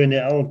 they're doing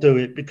it, I'll do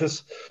it,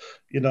 because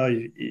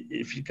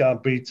if you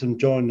can't beat them,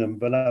 join them.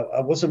 But I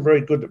wasn't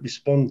very good at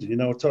responding.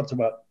 I talked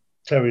about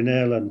Terry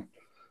Nail and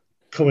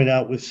coming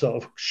out with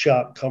sort of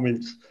sharp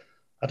comments.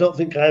 I don't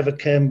think I ever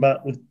came back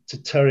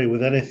to Terry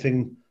with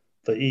anything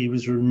that he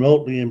was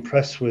remotely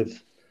impressed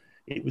with.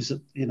 It was,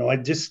 I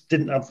just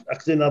didn't have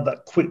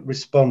that quick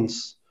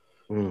response.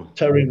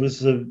 Terry was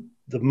the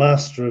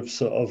master of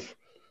sort of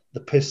the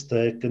piss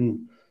take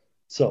and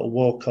sort of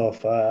walk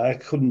off. I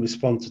couldn't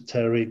respond to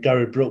Terry.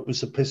 Gary Brooke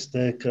was a piss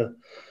taker.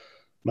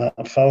 Matt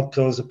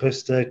Falco's a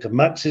piss taker.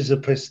 Max is a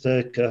piss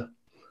taker.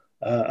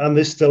 And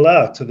they still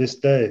are to this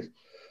day.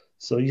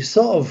 So you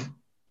sort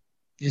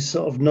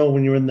of know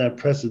when you're in their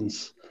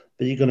presence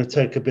that you're going to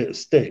take a bit of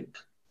stick.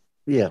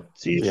 Yeah.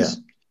 So you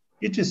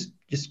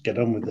just get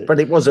on with it. But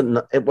it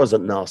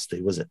wasn't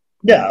nasty, was it?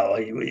 No.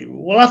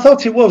 Well, I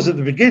thought it was at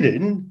the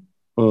beginning.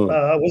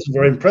 I wasn't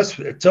very impressed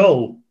with it at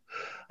all.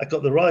 I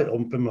got the right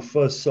ump in my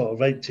first sort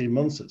of 18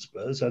 months at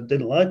Spurs. I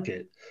didn't like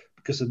it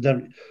because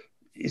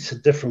it's a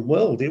different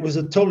world. It was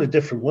a totally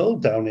different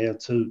world down here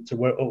to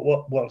where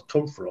what I'd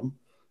come from.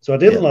 So I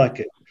didn't like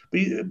it.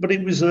 But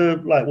it was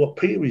like what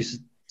Peary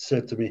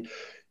said to me.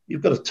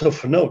 You've got to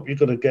toughen up. You've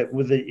got to get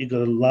with it. You've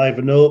got to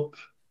liven up,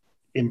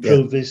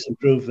 improve this,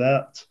 improve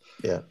that.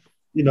 Yeah.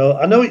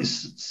 I know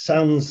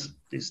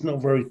it's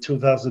not very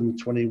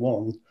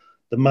 2021.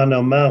 The man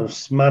or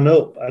mouse, man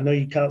up. I know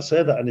you can't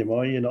say that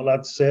anymore. You're not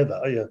allowed to say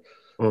that, are you?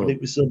 But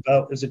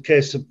it's a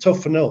case of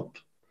toughen up.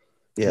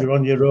 Yeah. You're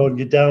on your own.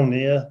 You're down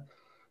here.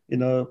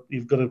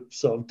 You've got to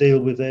sort of deal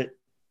with it.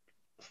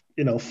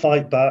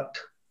 Fight back.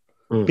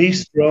 Be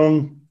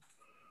strong.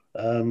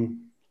 And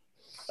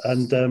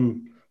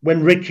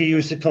when Ricky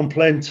used to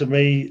complain to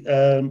me,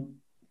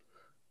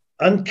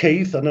 and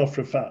Keith, I know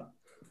for a fact,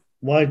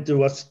 why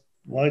do I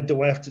Why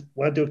do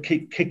I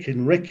keep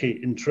kicking Ricky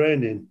in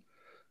training?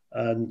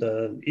 And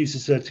he used to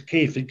say to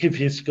Keith, and Keith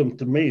used to come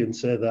to me and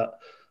say that.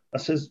 I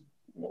says,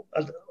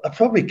 I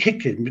probably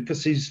kick him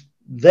because he's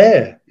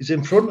there. He's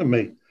in front of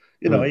me.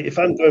 If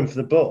I'm going for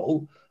the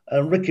ball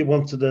and Ricky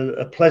wanted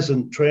a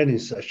pleasant training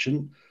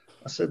session,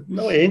 I said,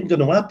 no, it ain't going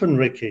to happen,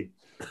 Ricky.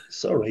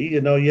 Sorry,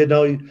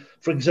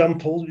 for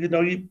example,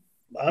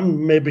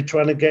 I'm maybe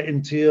trying to get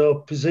into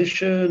your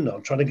position or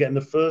trying to get in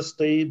the first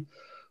team.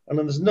 And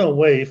then there's no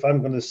way if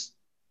I'm going to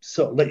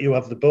sort of let you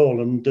have the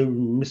ball and do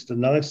Mr.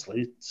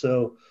 Nicely.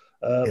 So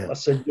I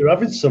said, you're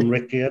having some,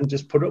 Ricky, and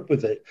just put up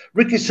with it.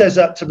 Ricky says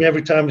that to me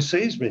every time he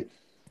sees me.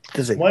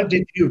 Does he? Why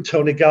did you,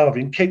 Tony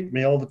Galvin, kick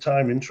me all the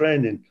time in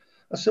training?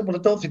 I said, well, I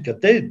don't think I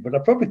did, but I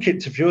probably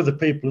kicked a few other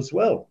people as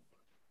well.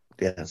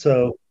 Yeah.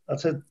 So I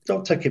said,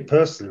 don't take it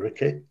personally,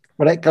 Ricky.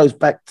 Well, that goes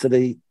back to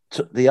the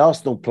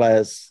Arsenal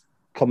players'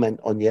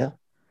 comment on you.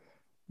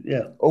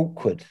 Yeah.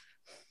 Awkward.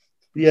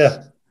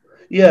 Yeah.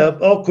 Yeah,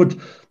 awkward.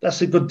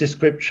 That's a good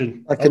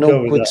description. Like an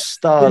awkward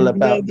style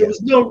about there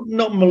was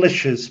not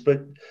malicious,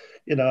 but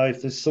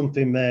if there's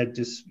something there,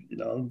 just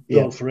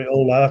go for it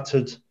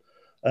all-hearted,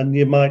 and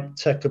you might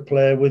take a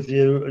player with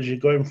you as you're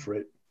going for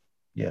it.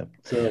 Yeah.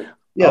 So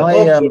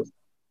awkward.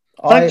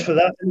 Thanks for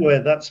that.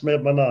 Anyway, that's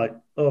made my night.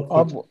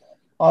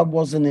 I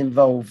wasn't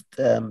involved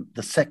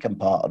the second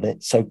part of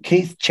it. So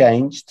Keith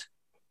changed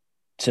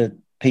to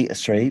Peter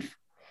Shreve,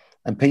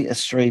 and Peter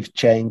Shreve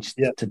changed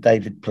to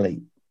David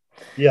Pleat.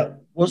 Yeah.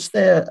 Was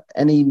there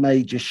any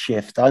major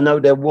shift? I know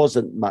there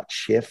wasn't much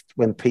shift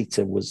when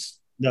Peter was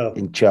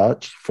in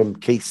charge from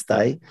Keith's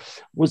day.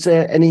 Was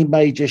there any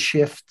major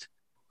shift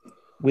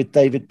with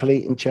David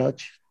Pleat in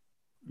charge?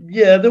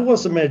 Yeah, there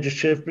was a major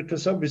shift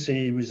because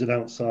obviously he was an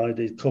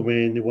outsider. He'd come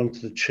in, he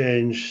wanted to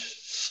change,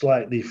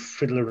 slightly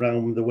fiddle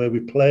around with the way we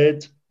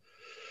played.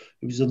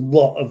 It was a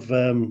lot of,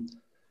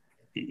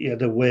 he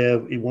had a way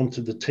he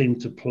wanted the team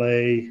to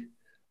play.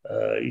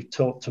 He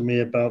talked to me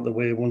about the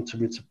way he wanted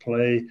me to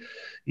play.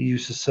 He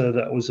used to say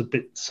that I was a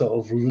bit sort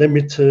of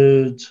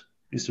limited.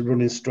 He used to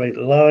run in straight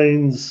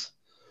lines,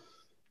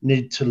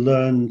 need to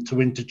learn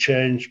to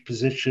interchange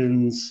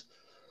positions,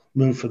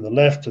 move from the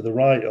left to the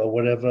right or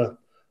whatever.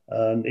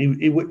 And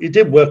he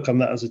did work on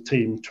that as a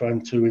team,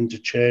 trying to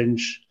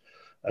interchange.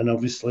 And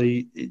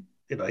obviously,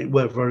 it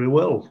worked very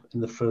well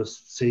in the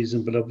first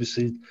season. But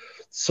obviously,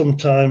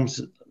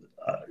 sometimes,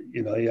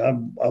 I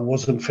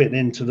wasn't fitting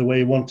into the way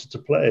he wanted to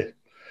play.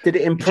 Did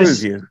it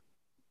improve you?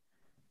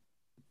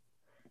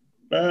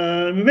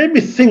 It made me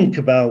think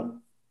about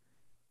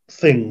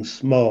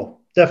things more,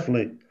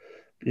 definitely.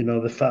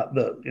 The fact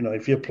that,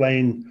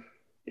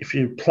 if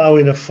you're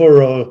ploughing a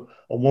furrow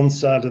on one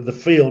side of the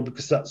field,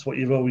 because that's what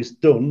you've always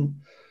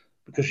done,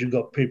 because you've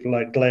got people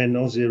like Glenn,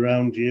 Ozzy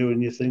around you,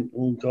 and you think,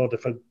 oh, God,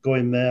 if I go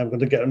in there, I'm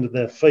going to get under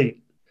their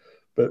feet.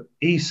 But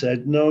he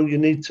said, no, you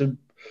need to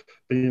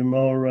be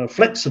more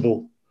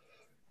flexible.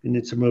 You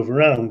need to move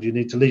around. You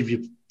need to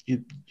leave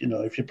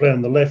if you play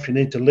on the left, you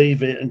need to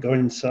leave it and go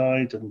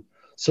inside, and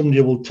somebody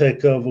will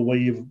take over where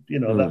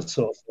that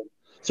sort of thing.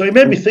 So it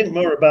made me think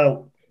more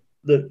about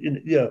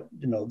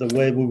the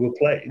way we were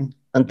playing.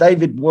 And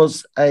David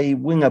was a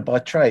winger by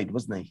trade,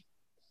 wasn't he?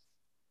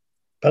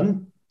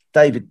 Pardon?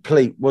 David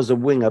Pleat was a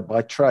winger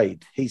by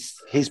trade. His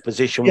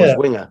position was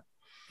winger.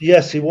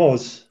 Yes, he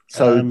was.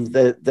 So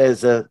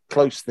there's a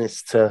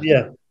closeness to...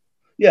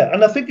 Yeah,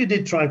 and I think he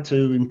did try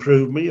to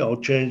improve me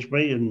or change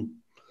me, and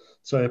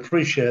so I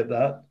appreciate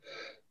that.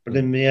 But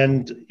in the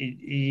end,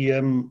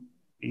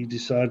 he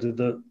decided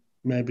that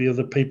maybe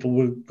other people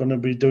were going to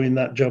be doing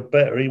that job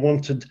better.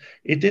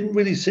 He didn't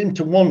really seem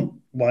to want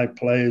wide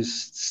players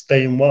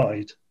staying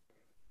wide.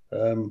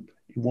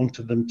 He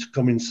wanted them to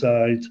come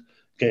inside,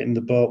 get in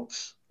the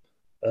box.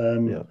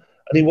 And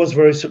he was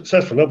very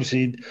successful.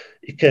 Obviously,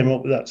 he came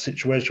up with that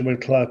situation where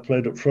Clive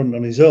played up front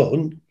on his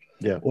own.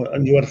 Yeah.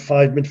 And you had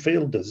 5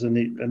 midfielders, and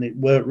it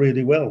worked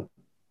really well.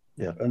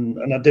 Yeah.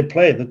 And I did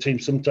play in the team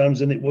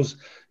sometimes, and it was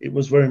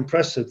very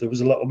impressive. There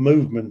was a lot of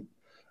movement,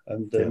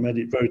 and made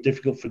it very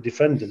difficult for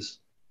defenders.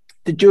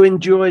 Did you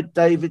enjoy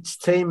David's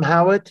team,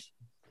 Howard?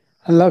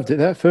 I loved it.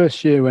 That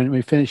first year when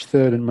we finished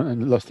third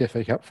and lost the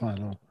FA Cup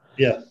final.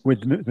 Yeah.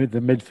 With the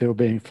midfield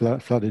being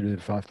flooded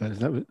with 5 players.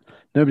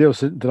 Nobody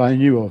else that I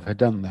knew of had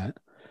done that.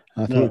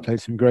 And I thought we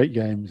played some great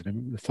games. The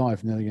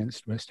 5-0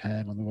 against West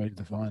Ham on the way to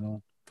the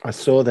final. I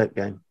saw that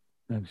game.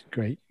 That was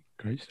great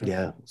stuff.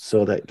 Yeah,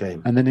 saw that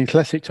game. And then in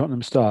classic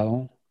Tottenham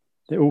style,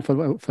 it all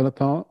fell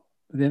apart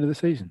at the end of the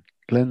season.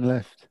 Glenn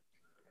left.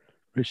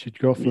 Richard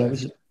Goff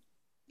left.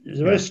 It was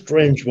a very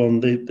strange one.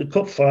 The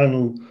cup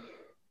final,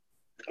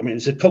 I mean,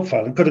 it's a cup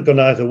final. It could have gone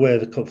either way,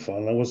 the cup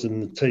final. I wasn't in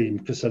the team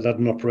because I'd had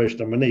an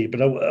operation on my knee,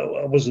 but I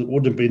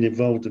wouldn't have been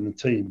involved in the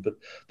team. But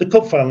the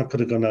cup final could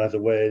have gone either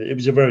way. It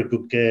was a very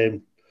good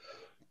game.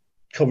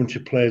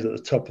 Coventry played at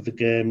the top of the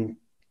game.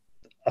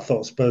 I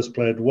thought Spurs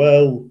played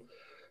well.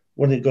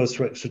 When it goes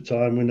to extra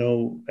time, we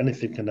know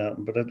anything can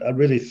happen. But I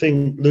really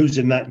think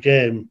losing that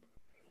game,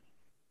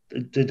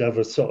 it did have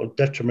a sort of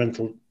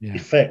detrimental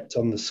effect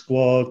on the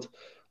squad,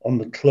 on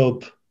the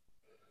club.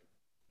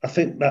 I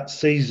think that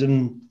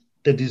season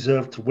they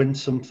deserve to win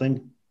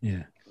something.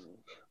 Yeah.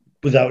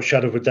 Without a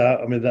shadow of a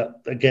doubt. I mean,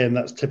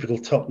 that's typical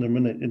Tottenham,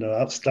 isn't it? You know,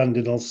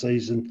 outstanding all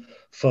season,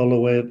 fall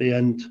away at the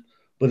end.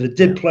 But they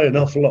did play an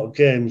awful lot of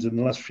games in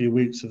the last few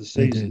weeks of the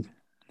season.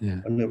 They did.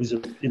 Yeah. And it was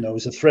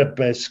a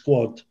threadbare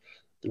squad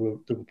they were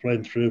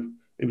playing through.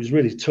 It was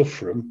really tough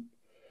for them.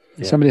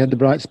 Yeah. Somebody had the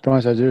bright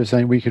surprise idea of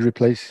saying we could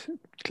replace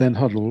Glenn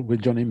Hoddle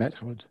with Johnny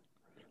Metcalf. I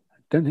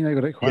don't think they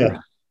got it quite right.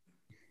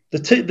 The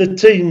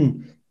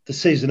team the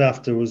season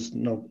after was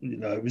not,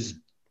 it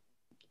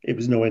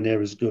was nowhere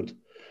near as good.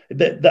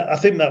 I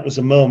think that was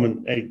a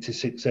moment,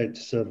 86,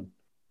 87.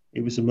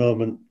 It was a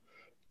moment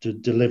to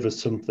deliver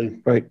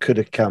something. Well, it could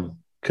have come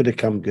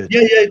good.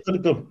 Yeah, it could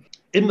have come.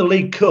 In the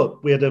League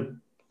Cup, we had a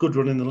good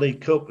run in the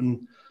League Cup,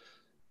 and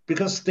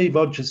because Steve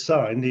Hodges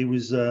signed, he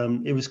was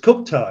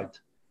cup tied.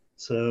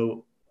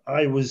 So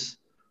I was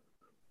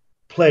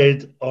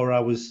played or I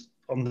was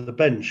on the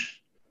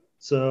bench.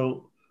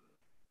 So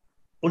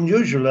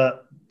unusually,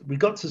 we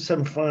got to the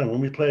semi-final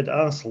and we played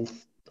Arsenal,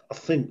 I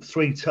think,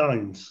 3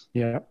 times.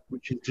 Yeah.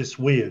 Which is just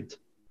weird.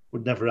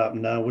 Would never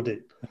happen now, would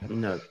it?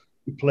 No.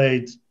 We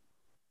played.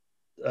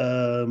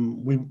 I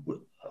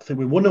think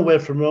we won away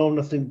from home.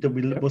 I think that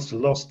we must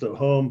have lost at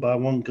home by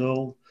 1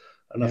 goal,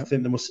 and I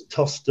think they must have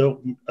tossed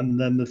up. And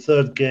then the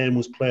third game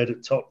was played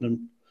at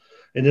Tottenham.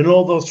 And in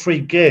all those 3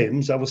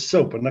 games, I was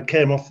sub, and I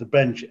came off the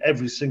bench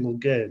every single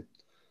game.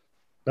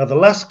 Now the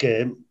last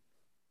game,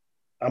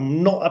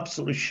 I'm not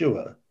absolutely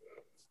sure,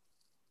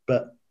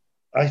 but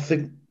I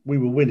think we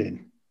were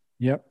winning.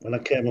 Yep. When I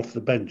came off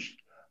the bench,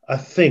 I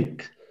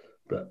think,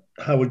 but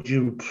Howard,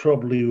 you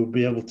probably would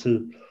be able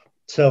to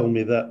tell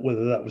me that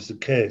whether that was the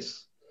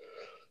case.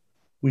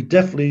 We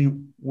definitely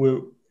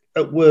were.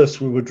 At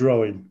worst, we were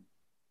drawing.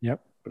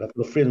 Yep. But I've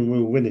got a feeling we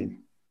were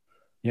winning.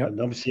 Yep.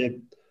 And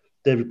obviously,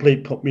 David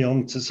Pleat put me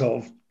on to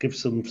sort of give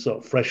some sort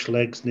of fresh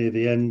legs near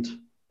the end.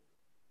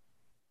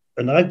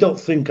 And I don't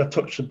think I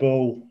touched the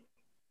ball.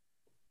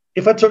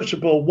 If I touched the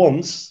ball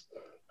once,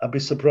 I'd be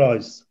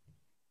surprised.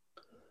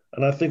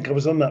 And I think I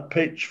was on that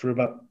pitch for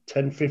about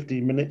 10,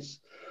 15 minutes.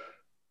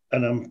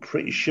 And I'm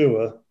pretty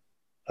sure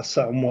I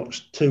sat and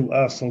watched 2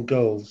 Arsenal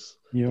goals.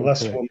 The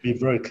last one being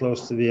very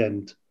close to the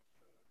end.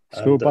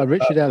 Scored by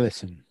Richard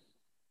Ellison.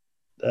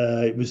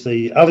 It was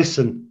the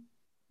Alisson.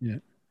 Yeah.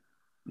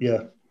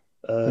 Yeah.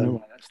 I don't know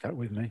why that stuck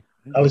with me.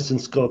 Alisson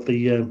scored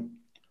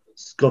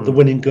the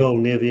winning goal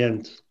near the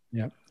end.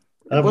 Yeah.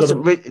 It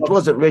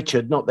wasn't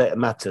Richard, not that it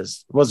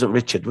matters. It wasn't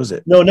Richard, was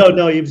it? No.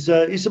 He's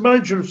the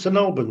manager of St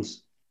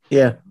Albans.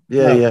 Yeah.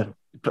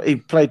 He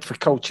played for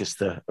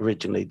Colchester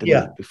originally,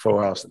 didn't he?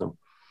 Before Arsenal.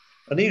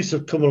 And he used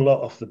to come a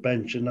lot off the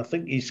bench, and I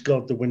think he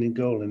scored the winning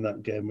goal in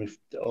that game,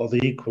 or the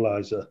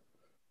equaliser.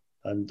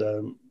 And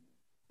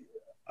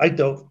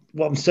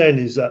what I'm saying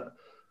is that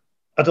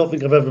I don't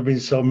think I've ever been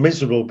so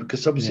miserable,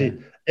 because obviously,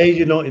 A,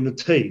 you're not in the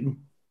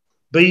team,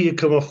 B, you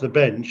come off the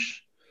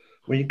bench.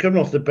 When you come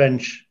off the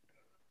bench,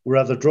 we're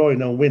either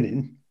drawing or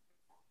winning.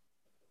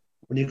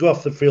 When you go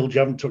off the field, you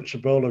haven't touched the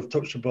ball, or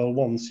touched the ball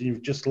once, and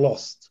you've just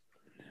lost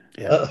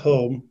at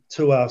home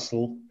to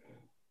Arsenal.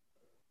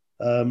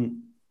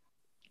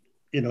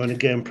 In a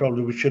game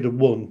probably we should have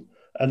won.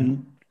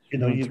 And,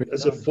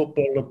 as a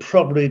footballer,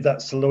 probably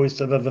that's the lowest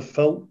I've ever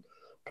felt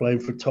playing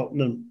for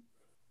Tottenham,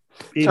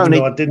 even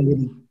though I didn't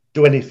really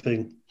do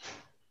anything.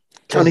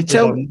 Tony,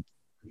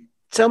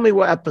 tell me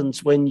what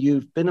happens when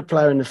you've been a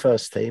player in the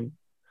first team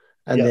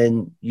and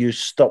then you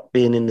stop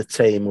being in the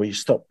team, or you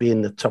stop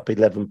being the top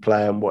 11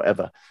 player and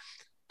whatever.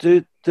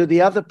 Do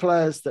the other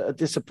players that are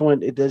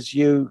disappointed as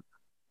you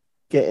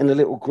get in a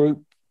little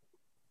group,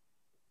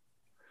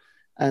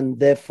 and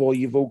therefore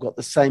you've all got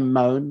the same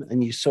moan,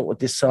 and you sort of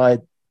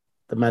decide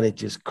the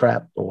manager's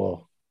crap,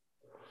 or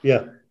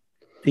you've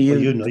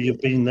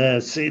been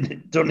there, seen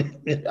it,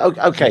 done it.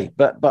 Okay,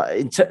 but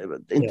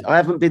I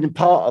haven't been a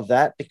part of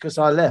that because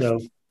I left. No.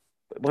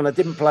 When I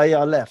didn't play,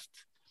 I left.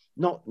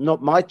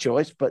 Not my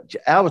choice, but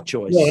our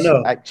choice.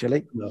 No.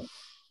 Actually. No.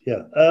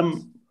 Yeah.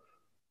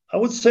 I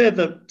would say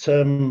that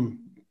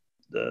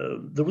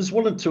there was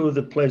 1 or 2 of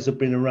the players that have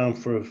been around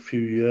for a few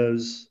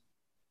years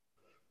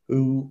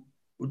who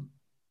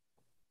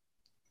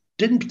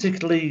didn't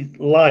particularly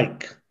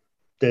like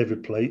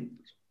David Pleat,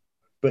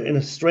 but in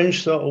a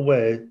strange sort of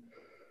way,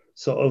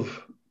 sort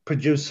of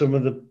produced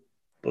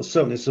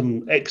certainly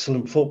some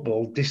excellent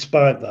football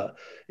despite that.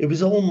 It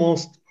was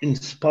almost in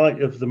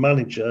spite of the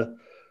manager.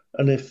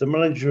 And if the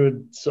manager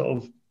had sort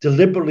of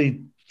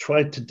deliberately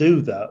tried to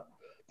do that,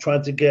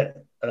 tried to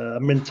get a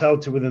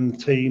mentality within the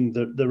team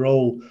that they're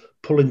all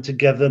pulling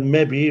together,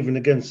 maybe even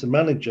against the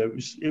manager,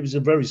 it was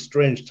a very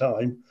strange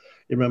time.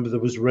 You remember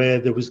there was Ray,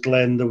 there was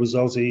Glenn, there was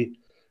Ozzy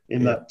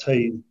in that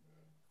team.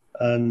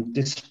 And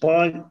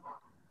despite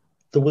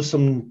there was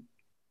some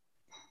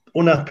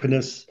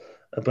unhappiness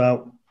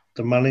about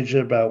the manager,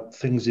 about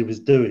things he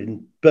was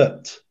doing,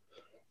 but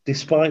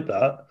despite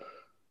that,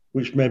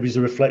 which maybe is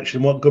a reflection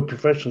of what good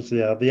professionals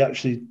they are, they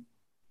actually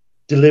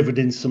delivered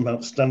in some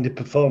outstanding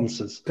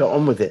performances. Got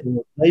on with it.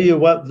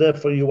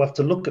 Therefore, you have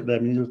to look at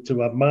them. You have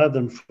to admire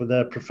them for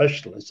their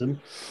professionalism,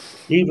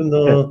 even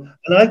though.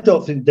 And I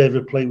don't think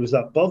David Plate was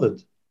that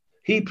bothered.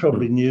 He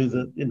probably knew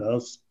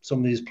that some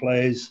of these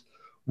players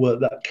weren't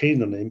that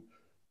keen on him,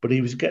 but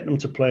he was getting them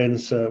to play in a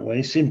certain way.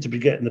 He seemed to be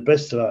getting the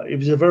best of that. It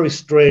was a very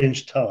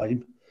strange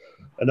time,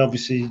 and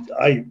obviously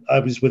I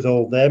was with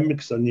all them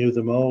because I knew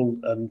them all,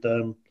 and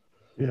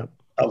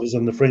I was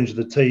on the fringe of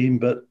the team,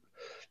 but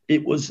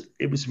it was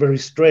very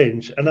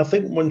strange. And I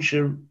think once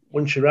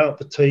you're out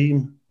the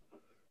team,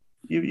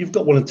 you've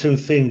got one or two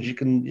things. You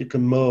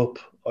can mope,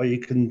 or you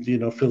can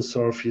feel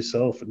sorry for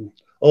yourself, and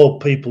all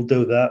people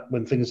do that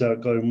when things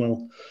aren't going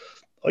well.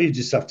 Or you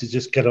just have to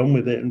just get on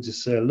with it and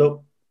just say,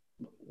 look,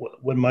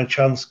 when my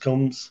chance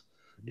comes,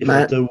 if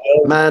I do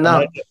well, man up. I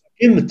might get back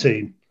in the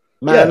team.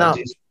 Man up.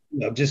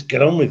 Just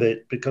get on with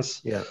it,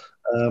 because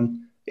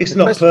it's The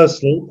not question-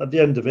 personal at the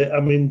end of it. I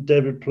mean,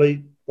 David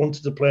Pleat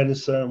wanted to play in a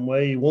certain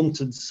way. He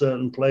wanted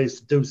certain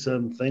players to do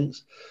certain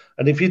things.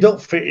 And if you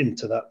don't fit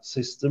into that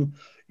system,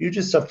 you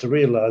just have to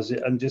realise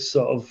it and just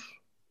sort of,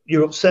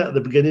 you're upset at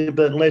the beginning,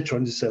 but later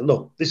on just say,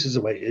 look, this is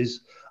the way it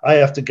is. I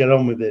have to get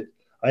on with it.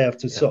 I have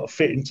to sort of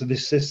fit into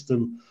this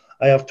system.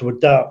 I have to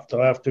adapt.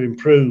 I have to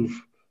improve.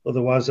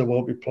 Otherwise, I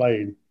won't be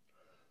playing.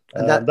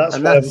 That's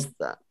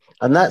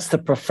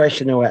the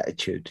professional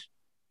attitude.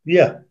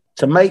 Yeah.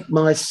 To make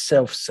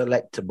myself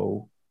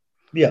selectable,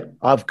 yeah,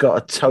 I've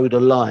got to toe the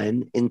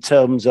line in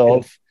terms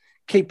of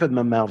keeping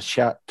my mouth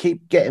shut,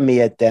 keep getting my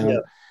head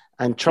down,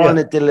 and trying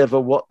to deliver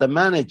what the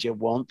manager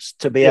wants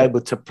to be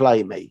able to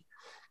play me.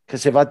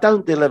 Because if I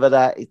don't deliver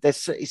that,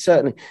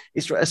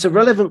 it's a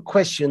relevant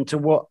question to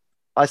what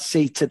I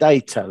see today,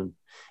 Tone,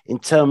 in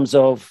terms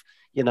of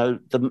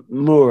the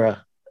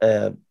Mura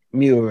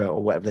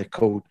or whatever they're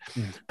called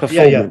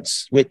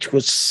performance, which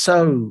was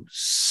so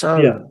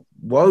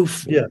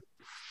woeful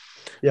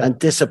and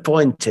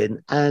disappointing.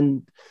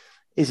 And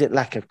is it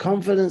lack of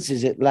confidence?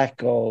 Is it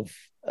lack of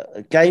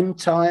game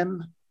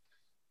time?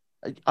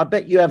 I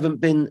bet you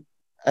haven't been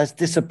as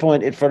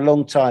disappointed for a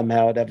long time,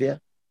 Howard, have you?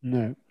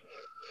 No.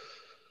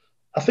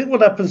 I think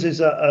what happens is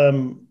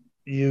that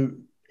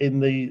you in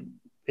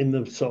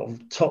the sort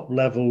of top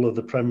level of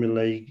the Premier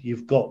League,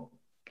 you've got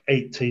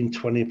 18,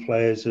 20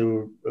 players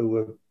who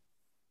are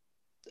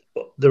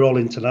they're all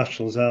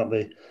internationals, aren't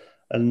they?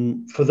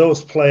 And for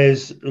those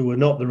players who are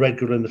not the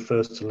regular in the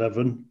first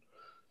 11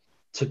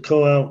 to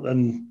go out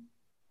and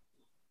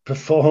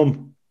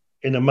perform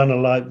in a manner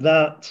like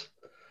that,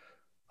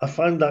 I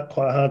find that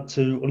quite hard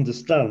to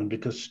understand,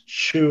 because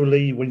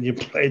surely when you're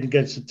playing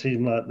against a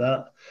team like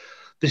that,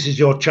 this is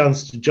your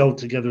chance to gel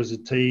together as a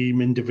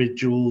team,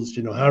 individuals.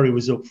 Harry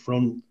was up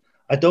front.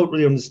 I don't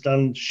really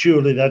understand.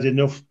 Surely they had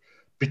enough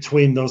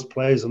between those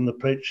players on the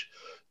pitch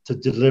to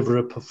deliver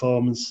a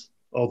performance.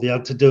 All they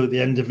had to do at the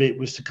end of it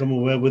was to come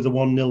away with a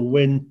 1-0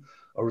 win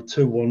or a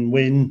 2-1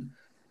 win.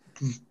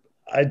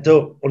 I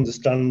don't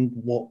understand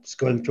what's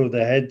going through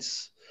their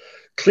heads.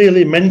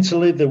 Clearly,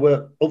 mentally, they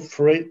were up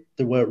for it.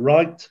 They were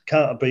right.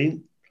 Can't have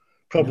been.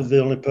 Probably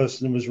the only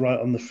person who was right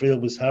on the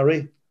field was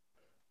Harry.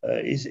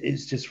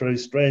 It's just very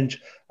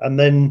strange. And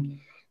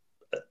then,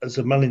 as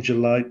a manager,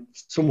 like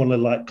someone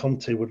like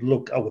Conte would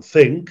look, I would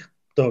think,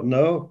 don't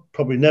know,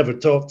 probably never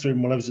talked to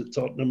him when I was at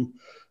Tottenham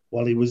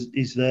while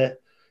he's there.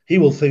 He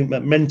will think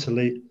that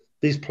mentally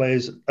these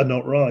players are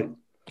not right.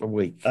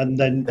 And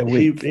then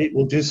he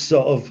will just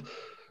sort of,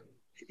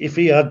 if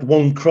he had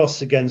one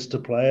cross against a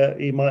player,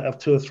 he might have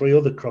 2 or 3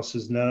 other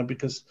crosses now,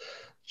 because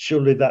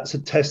surely that's a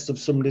test of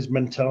somebody's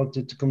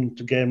mentality to come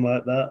to a game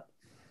like that.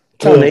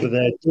 Go over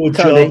there, do a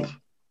job.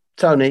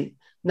 Tony,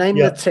 name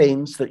the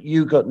teams that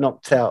you got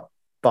knocked out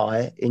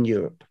by in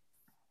Europe.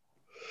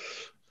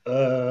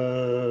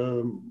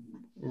 Right.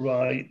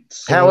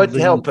 So Howard,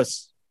 help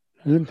us.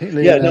 Olympic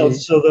League. Yeah, no.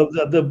 So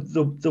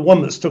the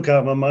one that stuck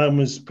out in my mind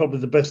was probably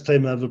the best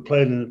team I ever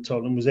played in at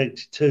Tottenham was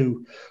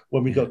 '82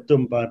 when we got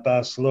done by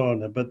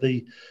Barcelona. But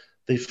the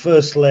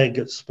first leg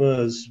at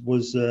Spurs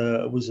was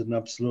an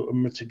absolute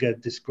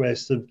unmitigated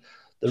disgrace. The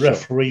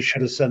referee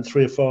should have sent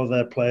 3 or 4 of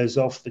their players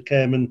off. They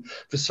came and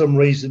for some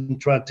reason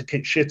tried to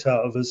kick shit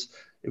out of us.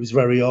 It was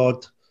very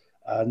odd,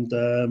 and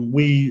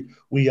we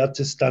had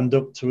to stand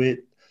up to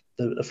it.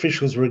 The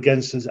officials were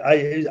against us.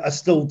 I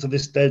still to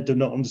this day do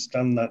not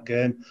understand that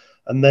game.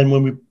 And then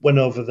when we went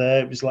over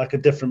there, it was like a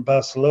different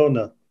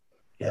Barcelona.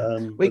 Yeah.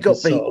 We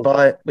got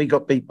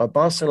beat by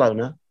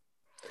Barcelona.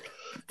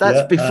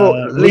 That's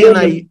before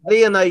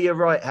Lionel. You're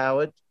right,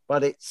 Howard.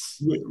 But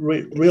it's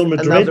Real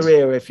Madrid. Another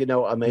era, if you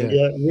know what I mean.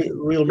 Yeah,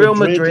 Real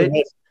Madrid.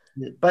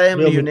 Bayern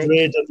Munich.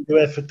 Madrid and the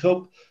UEFA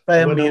Cup.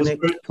 Bayern Munich.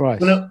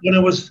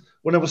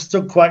 When I was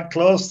stood quite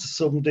close to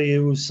somebody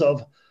who was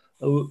sort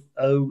of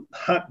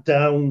hacked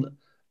down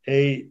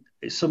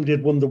somebody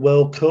had won the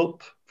World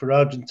Cup for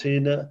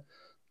Argentina,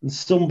 and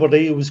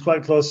somebody who was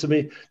quite close to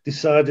me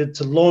decided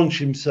to launch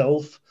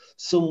himself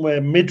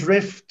somewhere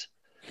midriff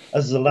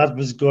as the lad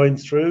was going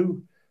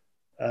through,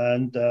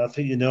 and I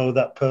think you know who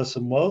that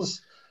person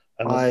was.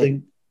 And I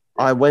think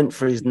I went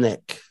for his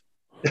neck.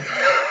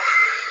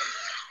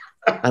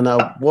 and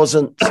I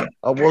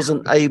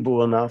wasn't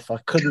able enough. I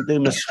couldn't do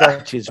my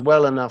stretches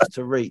well enough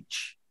to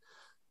reach.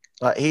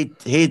 But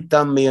he'd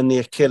done me in the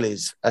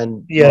Achilles,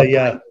 and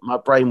my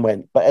brain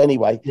went. But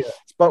anyway,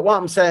 but what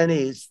I'm saying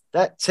is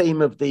that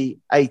team of the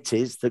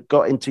 80s that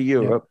got into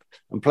Europe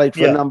and played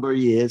for a number of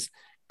years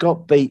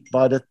got beat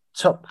by the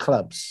top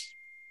clubs.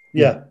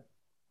 Yeah,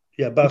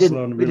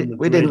 Barcelona. We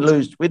didn't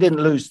lose. We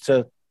didn't lose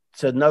to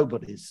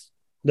nobodies.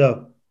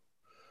 No.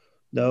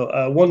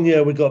 1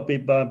 year we got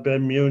beat by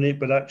Bayern Munich,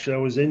 but actually I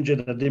was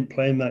injured. I didn't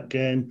play in that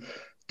game.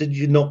 Did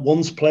you not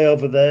once play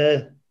over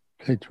there?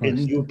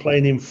 You were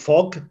playing in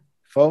fog.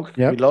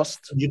 We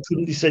lost. You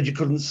said you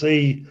couldn't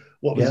see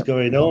what was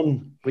going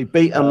on. We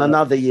beat them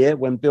another year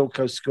when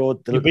Bilko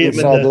scored the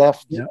inside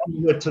left. We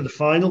went to the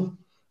final.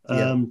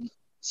 Bayern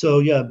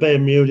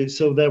Munich.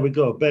 So there we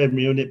go. Bayern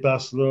Munich,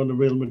 Barcelona,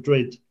 Real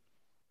Madrid.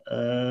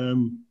 I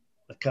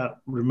can't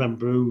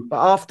remember who.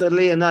 But after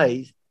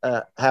Lyonnais,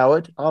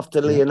 Howard,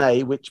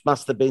 Lyonnais, which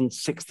must have been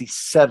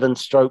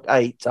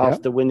 67/8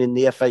 after winning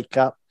the FA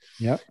Cup.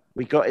 Yeah.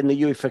 We got in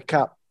the UEFA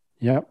Cup.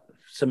 Yeah.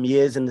 Some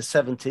years in the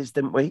 70s,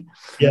 didn't we?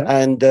 Yeah.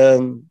 And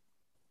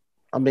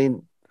I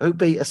mean, who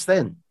beat us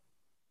then?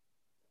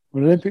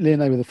 Well, Olympique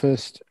Lyonnais were the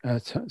first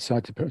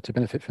side to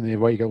benefit from the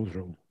away goals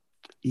rule.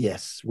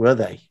 Yes, were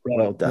they? Right.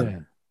 Well done. Yeah.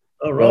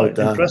 All right, well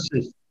done.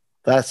 Impressive.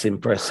 That's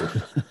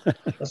impressive.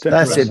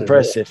 That's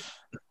impressive.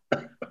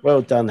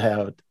 Well done,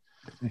 Howard.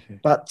 Okay.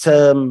 But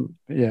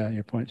yeah,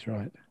 your point's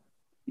right.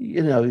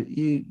 You know,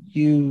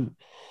 you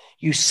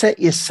set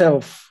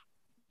yourself,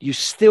 you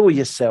steel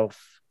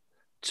yourself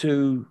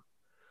to.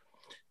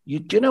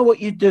 Do you know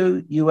what you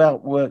do? You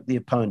outwork the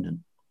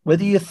opponent,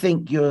 whether you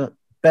think you're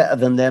better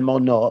than them or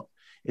not.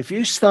 If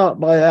you start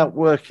by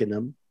outworking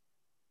them,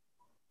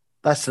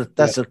 that's a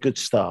good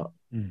start.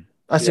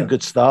 That's a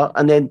good start.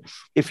 And then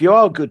if you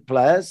are good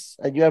players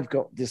and you have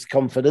got this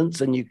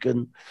confidence and you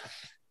can,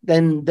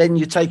 then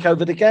you take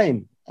over the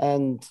game.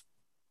 And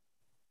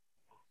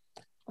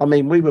I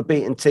mean, we were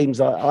beating teams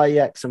like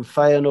Ajax and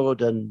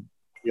Feyenoord and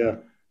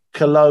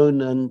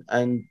Cologne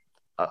and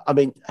I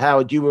mean,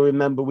 Howard, you will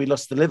remember we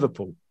lost to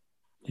Liverpool.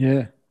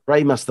 Yeah.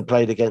 Ray must have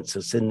played against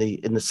us in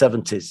the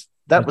 70s.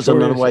 That was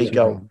an away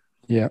goal.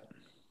 Yeah.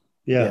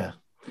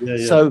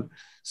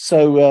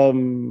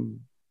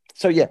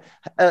 So yeah,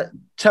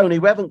 Tony,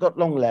 we haven't got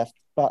long left,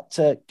 but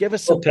give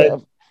us a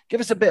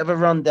bit of a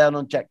rundown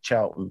on Jack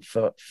Charlton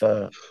for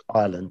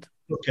Ireland.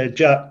 Okay,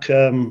 Jack.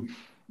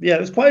 It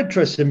was quite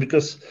interesting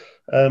because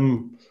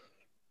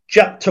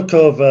Jack took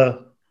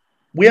over.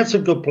 We had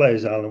some good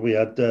players, Alan. We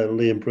had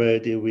Liam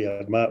Brady, we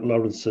had Mark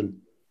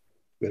Lawrenson,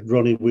 we had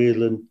Ronnie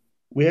Whelan.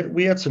 We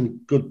had some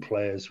good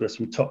players. We had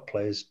some top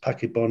players.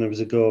 Packy Bonner was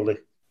a goalie.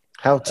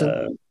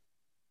 Houghton.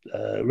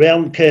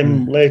 Round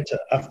came later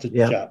after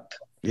Jack.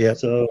 Yeah.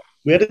 So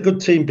we had a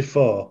good team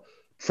before.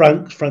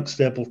 Frank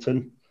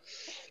Stapleton,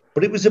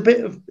 but it was a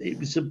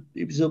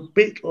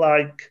bit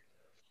like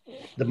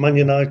the Man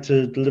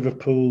United,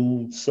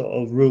 Liverpool sort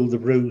of rule the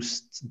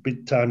roost,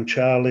 big time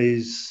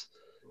Charlies.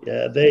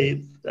 Yeah,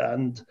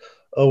 and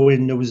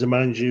Owen, who was a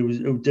manager,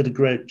 who did a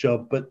great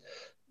job, but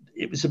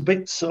it was a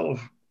bit sort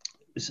of.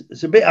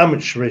 It's a bit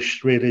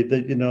amateurish, really.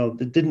 That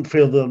they didn't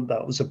feel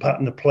that was a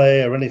pattern of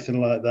play or anything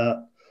like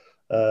that.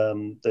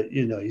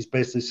 He's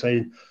basically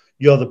saying,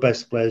 "You're the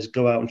best players.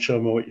 Go out and show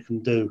me what you can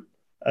do."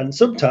 And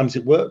sometimes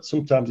it worked,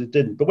 sometimes it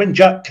didn't. But when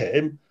Jack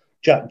came,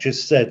 Jack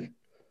just said,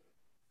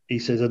 "He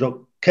says, I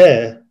don't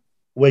care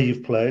where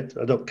you've played.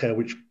 I don't care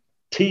which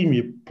team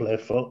you play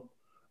for.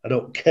 I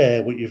don't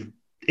care what your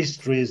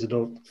history is. I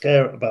don't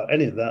care about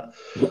any of that.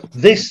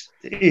 This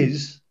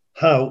is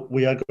how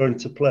we are going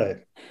to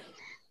play."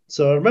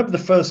 So I remember the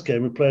first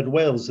game we played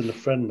Wales in the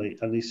friendly,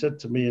 and he said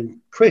to me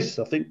and Chris,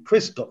 I think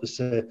Chris got to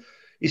say,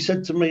 he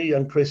said to me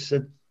and Chris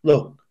said,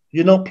 "Look,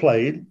 you're not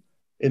playing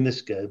in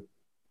this game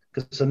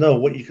because I know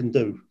what you can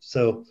do.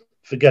 So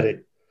forget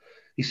it."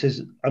 He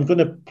says, "I'm going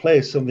to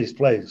play some of these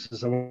players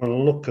because I want to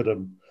look at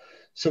them."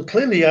 So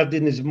clearly he had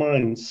in his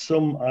mind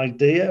some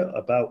idea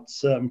about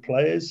certain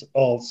players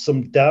or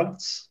some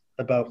doubts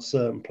about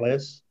certain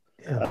players.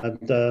 Yeah.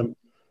 And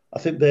I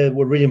think they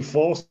were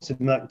reinforced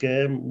in that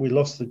game. We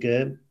lost the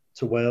game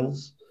to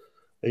Wales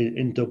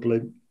in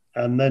Dublin.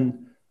 And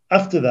then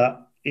after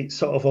that, it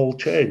sort of all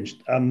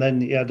changed. And then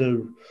he had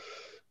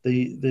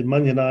the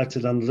Man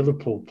United and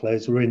Liverpool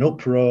players were in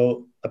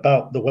uproar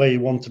about the way he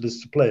wanted us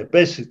to play.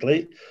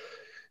 Basically,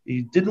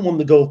 he didn't want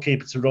the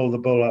goalkeeper to roll the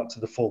ball out to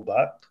the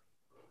fullback.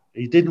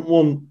 He didn't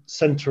want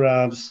centre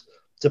halves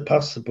to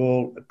pass the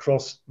ball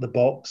across the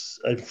box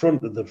in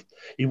front of them.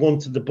 He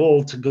wanted the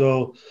ball to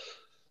go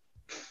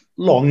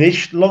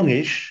longish,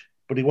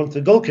 but he wanted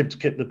the goalkeeper to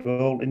kick the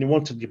ball, and he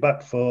wanted your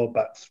back four,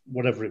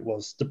 whatever it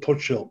was, to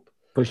push up.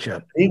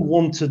 He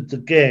wanted the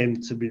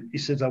game to be, he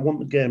says, "I want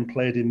the game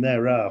played in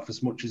their half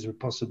as much as we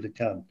possibly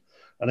can."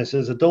 And he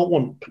says, "I don't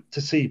want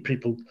to see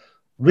people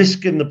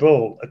risking the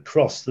ball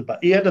across the back."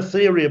 He had a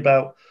theory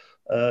about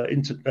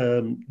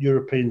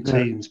European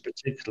teams,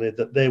 particularly,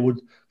 that they were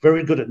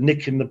very good at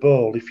nicking the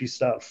ball if you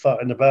start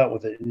farting about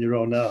with it in your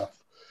own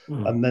half.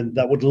 And then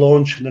that would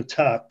launch an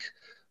attack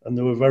and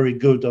they were very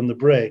good on the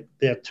break.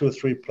 They had 2 or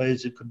 3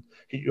 players who could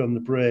hit you on the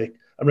break.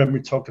 I remember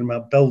talking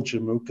about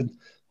Belgium,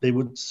 they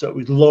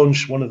would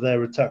launch one of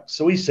their attacks.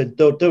 So he said,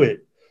 don't do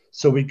it.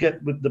 So we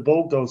get with the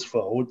ball goes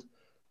forward,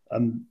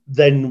 and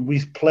then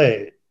we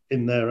play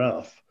in their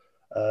half.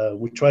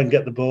 We try and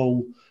get the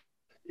ball.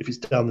 If it's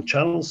down the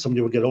channel,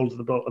 somebody would get hold of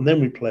the ball, and then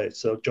we play.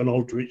 So John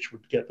Aldrich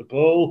would get the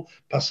ball,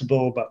 pass the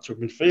ball back to a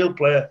midfield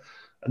player,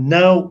 and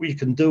now we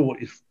can do what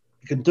you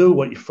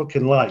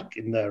fucking like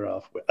in their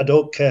half. I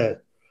don't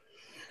care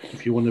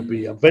if you want to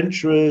be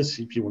adventurous,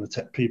 if you want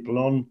to take people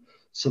on,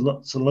 so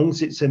long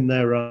as it's in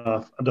their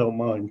half, I don't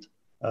mind.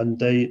 And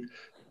the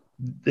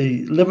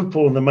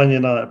Liverpool and the Man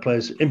United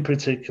players in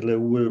particular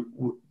were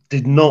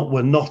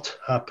not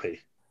happy.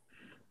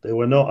 They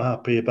were not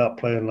happy about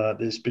playing like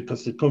this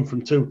because they come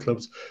from 2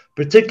 clubs,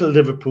 particularly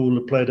Liverpool,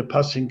 who played a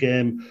passing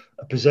game,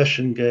 a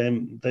possession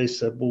game. They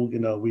said, well,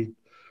 there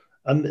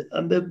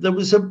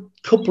was a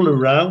couple of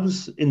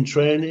rows in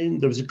training.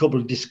 There was a couple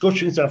of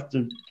discussions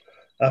after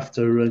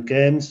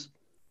games,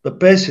 but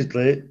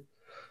basically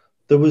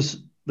there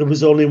was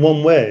only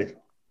one way.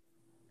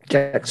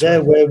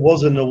 Their way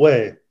wasn't a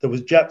way. There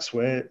was Jack's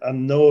way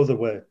and no other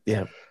way.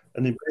 Yeah.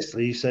 And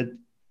he said,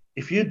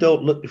 if you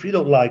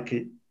don't like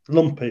it,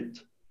 lump it.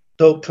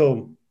 Don't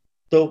come.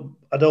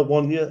 I don't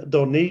want you. I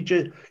don't need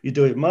you. You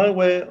do it my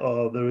way,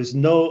 or there is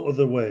no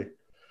other way.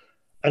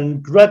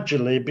 And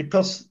gradually,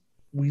 because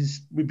we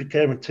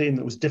became a team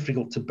that was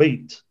difficult to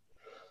beat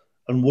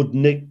and would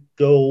nick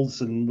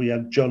goals, and we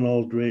had John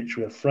Aldrich,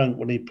 we had Frank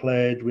when he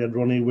played, we had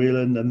Ronnie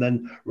Whelan, and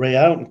then Ray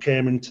Houghton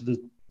came into the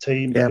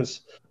team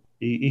because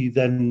he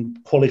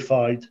then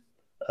qualified.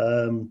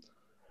 It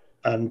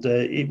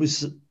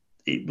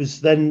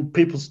was then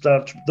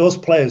those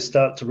players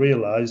start to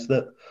realise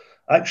that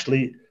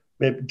actually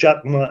maybe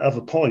Jack might have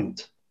a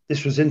point.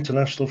 This was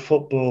international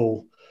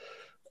football.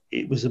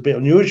 It was a bit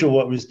unusual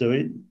what he was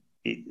doing.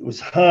 It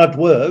was hard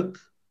work,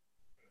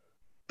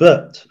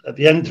 but at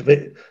the end of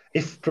it,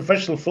 if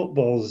professional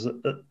footballers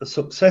are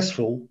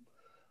successful,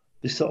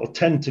 they sort of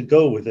tend to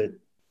go with it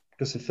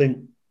because they think,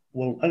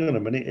 well, hang on a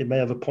minute, it may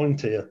have a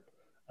point here.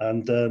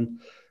 And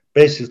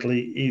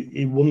basically,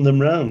 he won them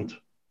round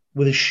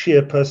with his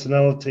sheer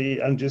personality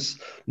and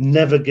just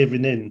never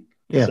giving in,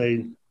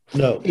 saying,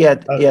 no, he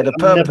had a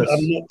purpose.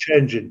 I'm not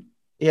changing.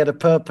 He had a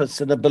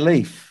purpose and a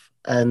belief.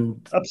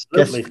 And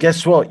absolutely,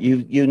 guess what?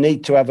 You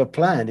need to have a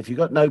plan. If you've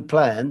got no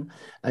plan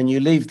and you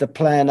leave the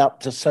plan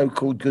up to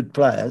so-called good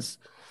players,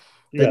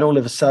 then all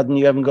of a sudden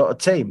you haven't got a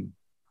team.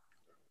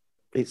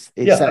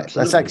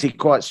 That's actually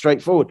quite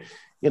straightforward.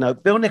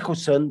 Bill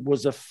Nicholson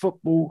was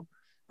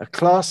a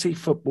classy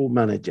football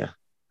manager,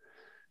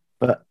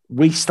 but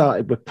we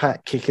started with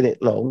Pat kicking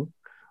it long,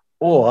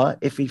 or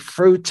if he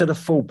threw to the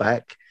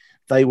fullback,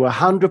 they were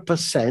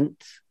 100%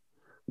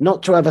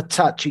 not to have a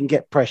touch and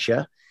get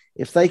pressure.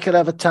 If they could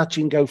have a touch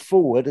and go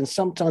forward, and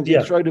sometimes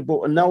he'd throw the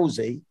ball to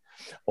Nosey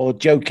or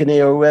Joe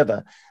Kinnear or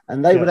whoever,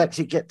 and they would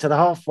actually get to the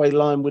halfway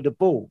line with the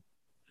ball.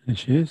 There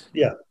she is.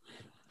 Yeah.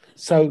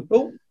 So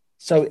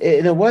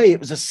in a way, it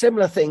was a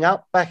similar thing,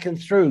 up, back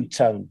and through,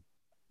 Tone.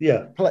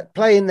 Yeah.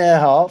 Play in their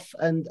half,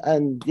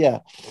 and yeah.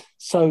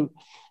 So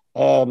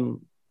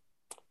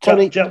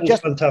Tony, Jack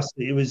was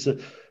fantastic.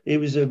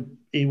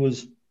 He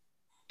was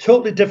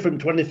totally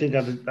different to anything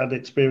I'd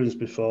experienced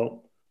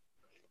before,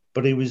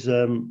 but he was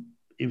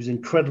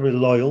incredibly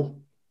loyal,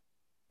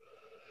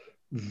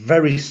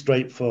 very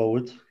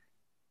straightforward.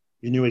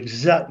 You knew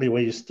exactly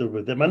where you stood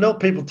with him. I know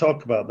people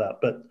talk about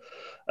that,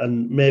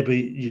 and maybe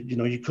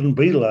you couldn't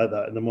be like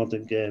that in the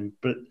modern game.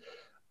 But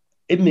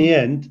in the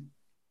end,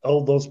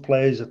 all those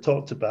players I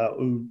talked about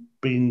who've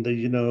been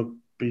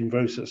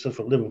very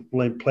successful at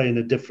Liverpool, playing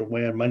a different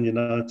way at Man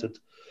United,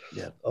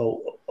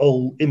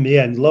 all in the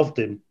end loved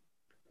him.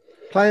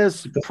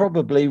 Players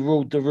probably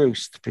ruled the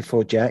roost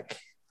before Jack.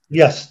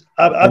 Yes,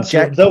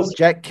 absolutely.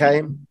 Jack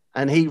came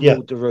and he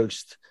ruled the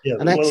roost. Yeah.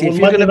 And actually, if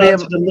you're going to be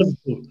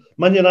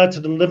Man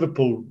United and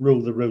Liverpool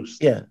rule the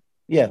roost. Yeah.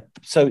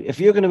 So if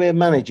you're going to be a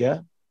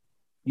manager,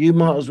 you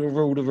might as well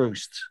rule the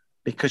roost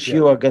because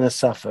you are going to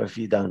suffer if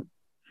you don't.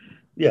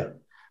 Yeah.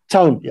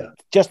 Tone,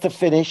 just to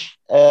finish,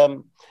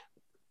 back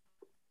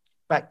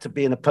to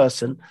being a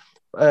person,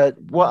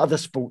 what other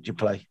sport do you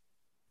play?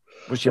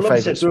 What's your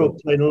favourite sport? I grew up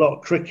playing a lot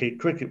of cricket.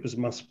 Cricket was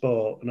my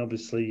sport, and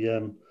obviously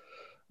I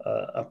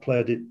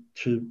played it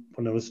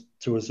when I was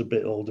a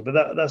bit older.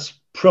 But that's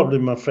probably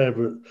my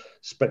favourite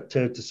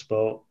spectator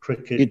sport,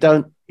 cricket. You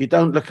don't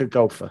look a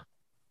golfer?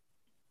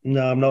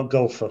 No, I'm not a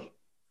golfer.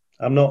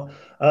 I'm not.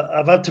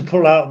 I've had to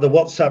pull out the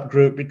WhatsApp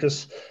group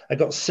because I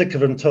got sick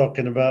of them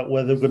talking about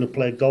where they're going to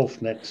play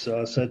golf next. So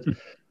I said,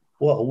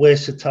 what a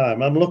waste of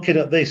time. I'm looking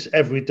at this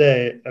every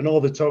day, and all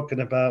they're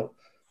talking about,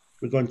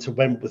 we're going to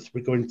Wentworth,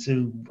 we're going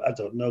to, I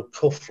don't know,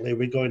 Cuffley,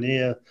 we're going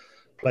here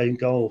playing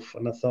golf.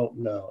 And I thought,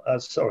 no,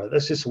 sorry,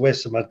 that's just a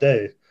waste of my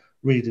day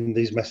reading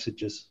these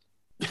messages.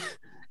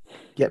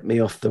 Get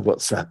me off the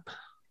WhatsApp.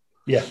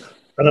 Yeah,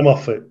 and I'm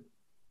off it.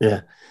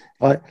 Yeah.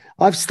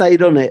 I've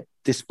stayed on it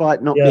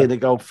despite not being a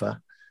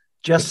golfer,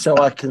 just so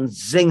I can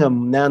zing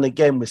them now and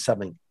again with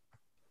something.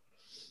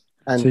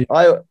 And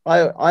So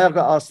I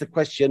got asked a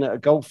question at a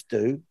golf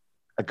do.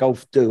 I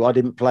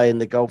didn't play in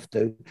the golf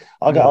do.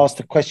 I got asked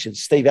a question,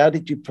 Steve, how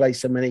did you play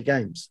so many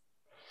games?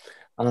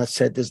 And I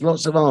said, there's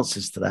lots of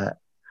answers to that.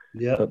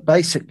 Yeah. But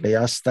basically,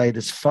 I stayed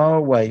as far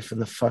away from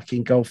the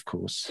fucking golf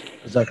course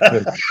as I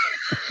could,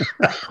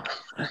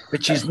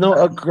 which is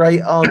not a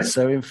great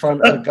answer in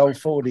front of a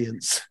golf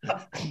audience.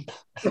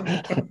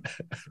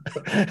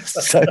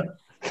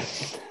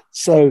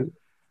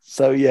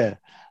 So yeah.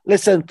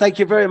 Listen, thank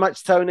you very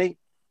much, Tony.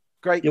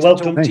 Great You're to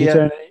welcome. talk thank to you, you.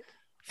 Tony.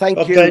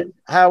 Thank you,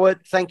 Howard.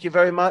 Thank you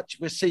very much.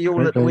 We'll see you all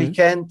Great at the pleasure.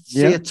 weekend.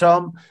 See Yeah. you,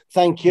 Tom.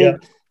 Thank you.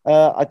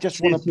 I just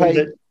See you want to pay.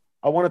 Sunday.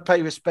 I want to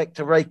pay respect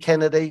to Ray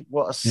Kennedy.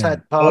 What a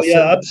sad Oh passing.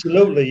 yeah,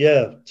 absolutely.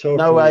 Yeah, totally.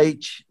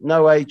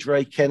 No age,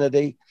 Ray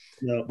Kennedy.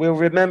 No. We'll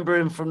remember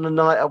him from the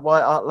night at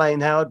White Hart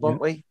Lane, Howard,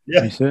 won't we?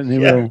 Yeah, We certainly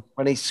will.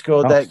 When he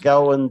scored that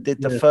goal and did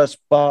the first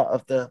part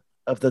of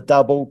the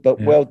double.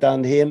 But well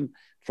done him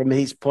from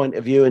his point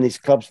of view and his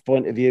club's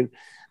point of view.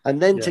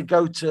 And then to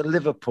go to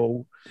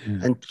Liverpool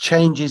and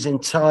change his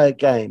entire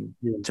game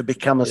to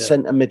become a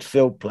centre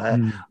midfield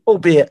player,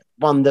 albeit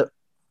one that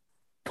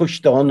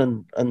pushed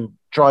on and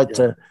tried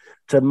to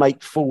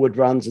make forward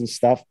runs and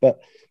stuff.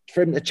 But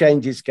for him to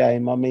change his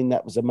game, I mean,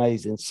 that was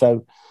amazing.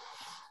 So,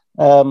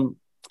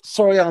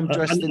 sorry, I'm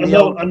dressed in the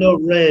old... I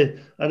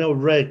know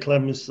Ray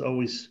Clemens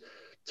always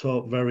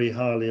talked very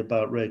highly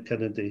about Ray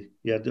Kennedy.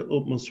 He had the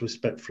utmost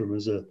respect for him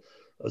as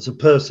a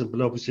person,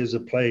 but obviously as a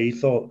player, he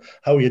thought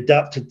how he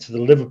adapted to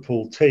the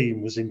Liverpool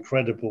team was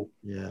incredible.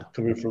 Yeah,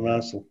 coming from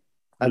Arsenal.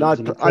 And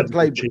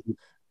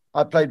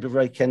I played with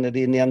Ray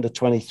Kennedy in the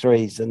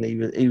under-23s, and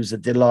he was a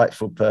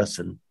delightful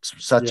person.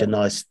 Such a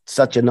nice,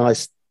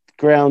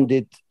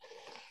 grounded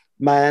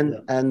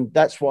man, and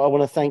that's what I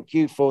want to thank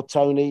you for,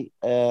 Tony.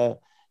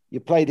 You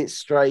played it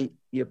straight.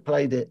 You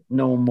played it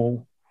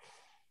normal.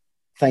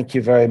 Thank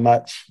you very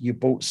much. You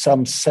brought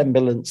some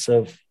semblance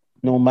of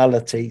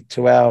normality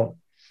to our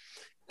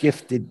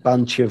gifted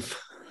bunch of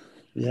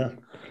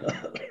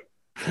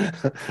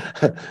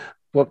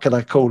what can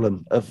I call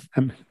them, of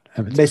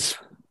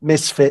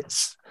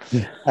misfits.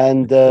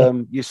 And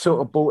you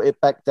sort of brought it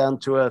back down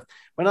to earth.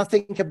 When I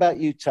think about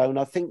you, Tone,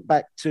 I think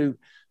back to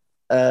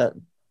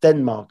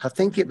Denmark. I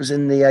think it was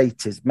in the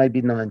 80s,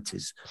 maybe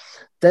 90s.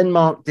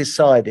 Denmark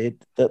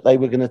decided that they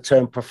were going to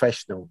turn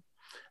professional,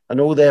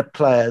 and all their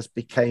players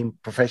became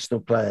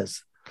professional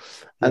players.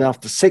 And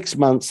after 6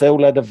 months, they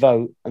all had a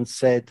vote and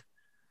said,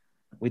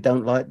 we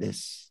don't like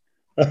this.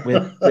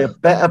 We're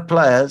better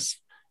players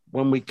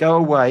when we go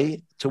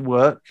away to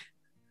work,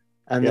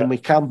 and then we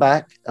come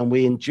back and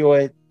we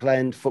enjoy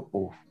playing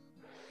football.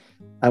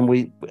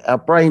 And our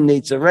brain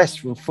needs a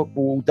rest from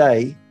football all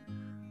day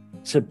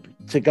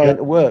to go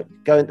into work,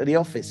 go into the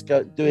office,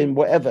 go doing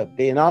whatever,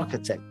 be an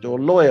architect or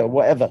lawyer,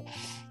 whatever.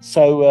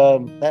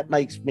 So that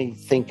makes me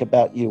think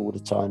about you all the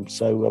time.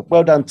 So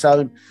well done,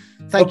 Tone.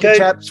 Thank you,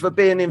 chaps, for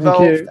being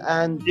involved.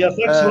 And thanks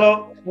a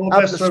lot.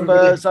 Up the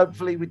Spurs.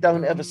 Hopefully we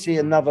don't ever see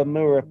another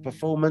Mura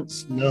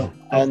performance. No.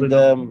 And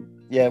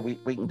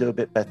we can do a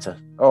bit better.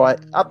 All right,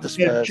 up the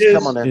Spurs.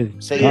 Come on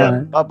then. See ya.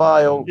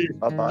 Bye-bye all.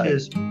 Bye-bye.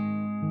 Cheers.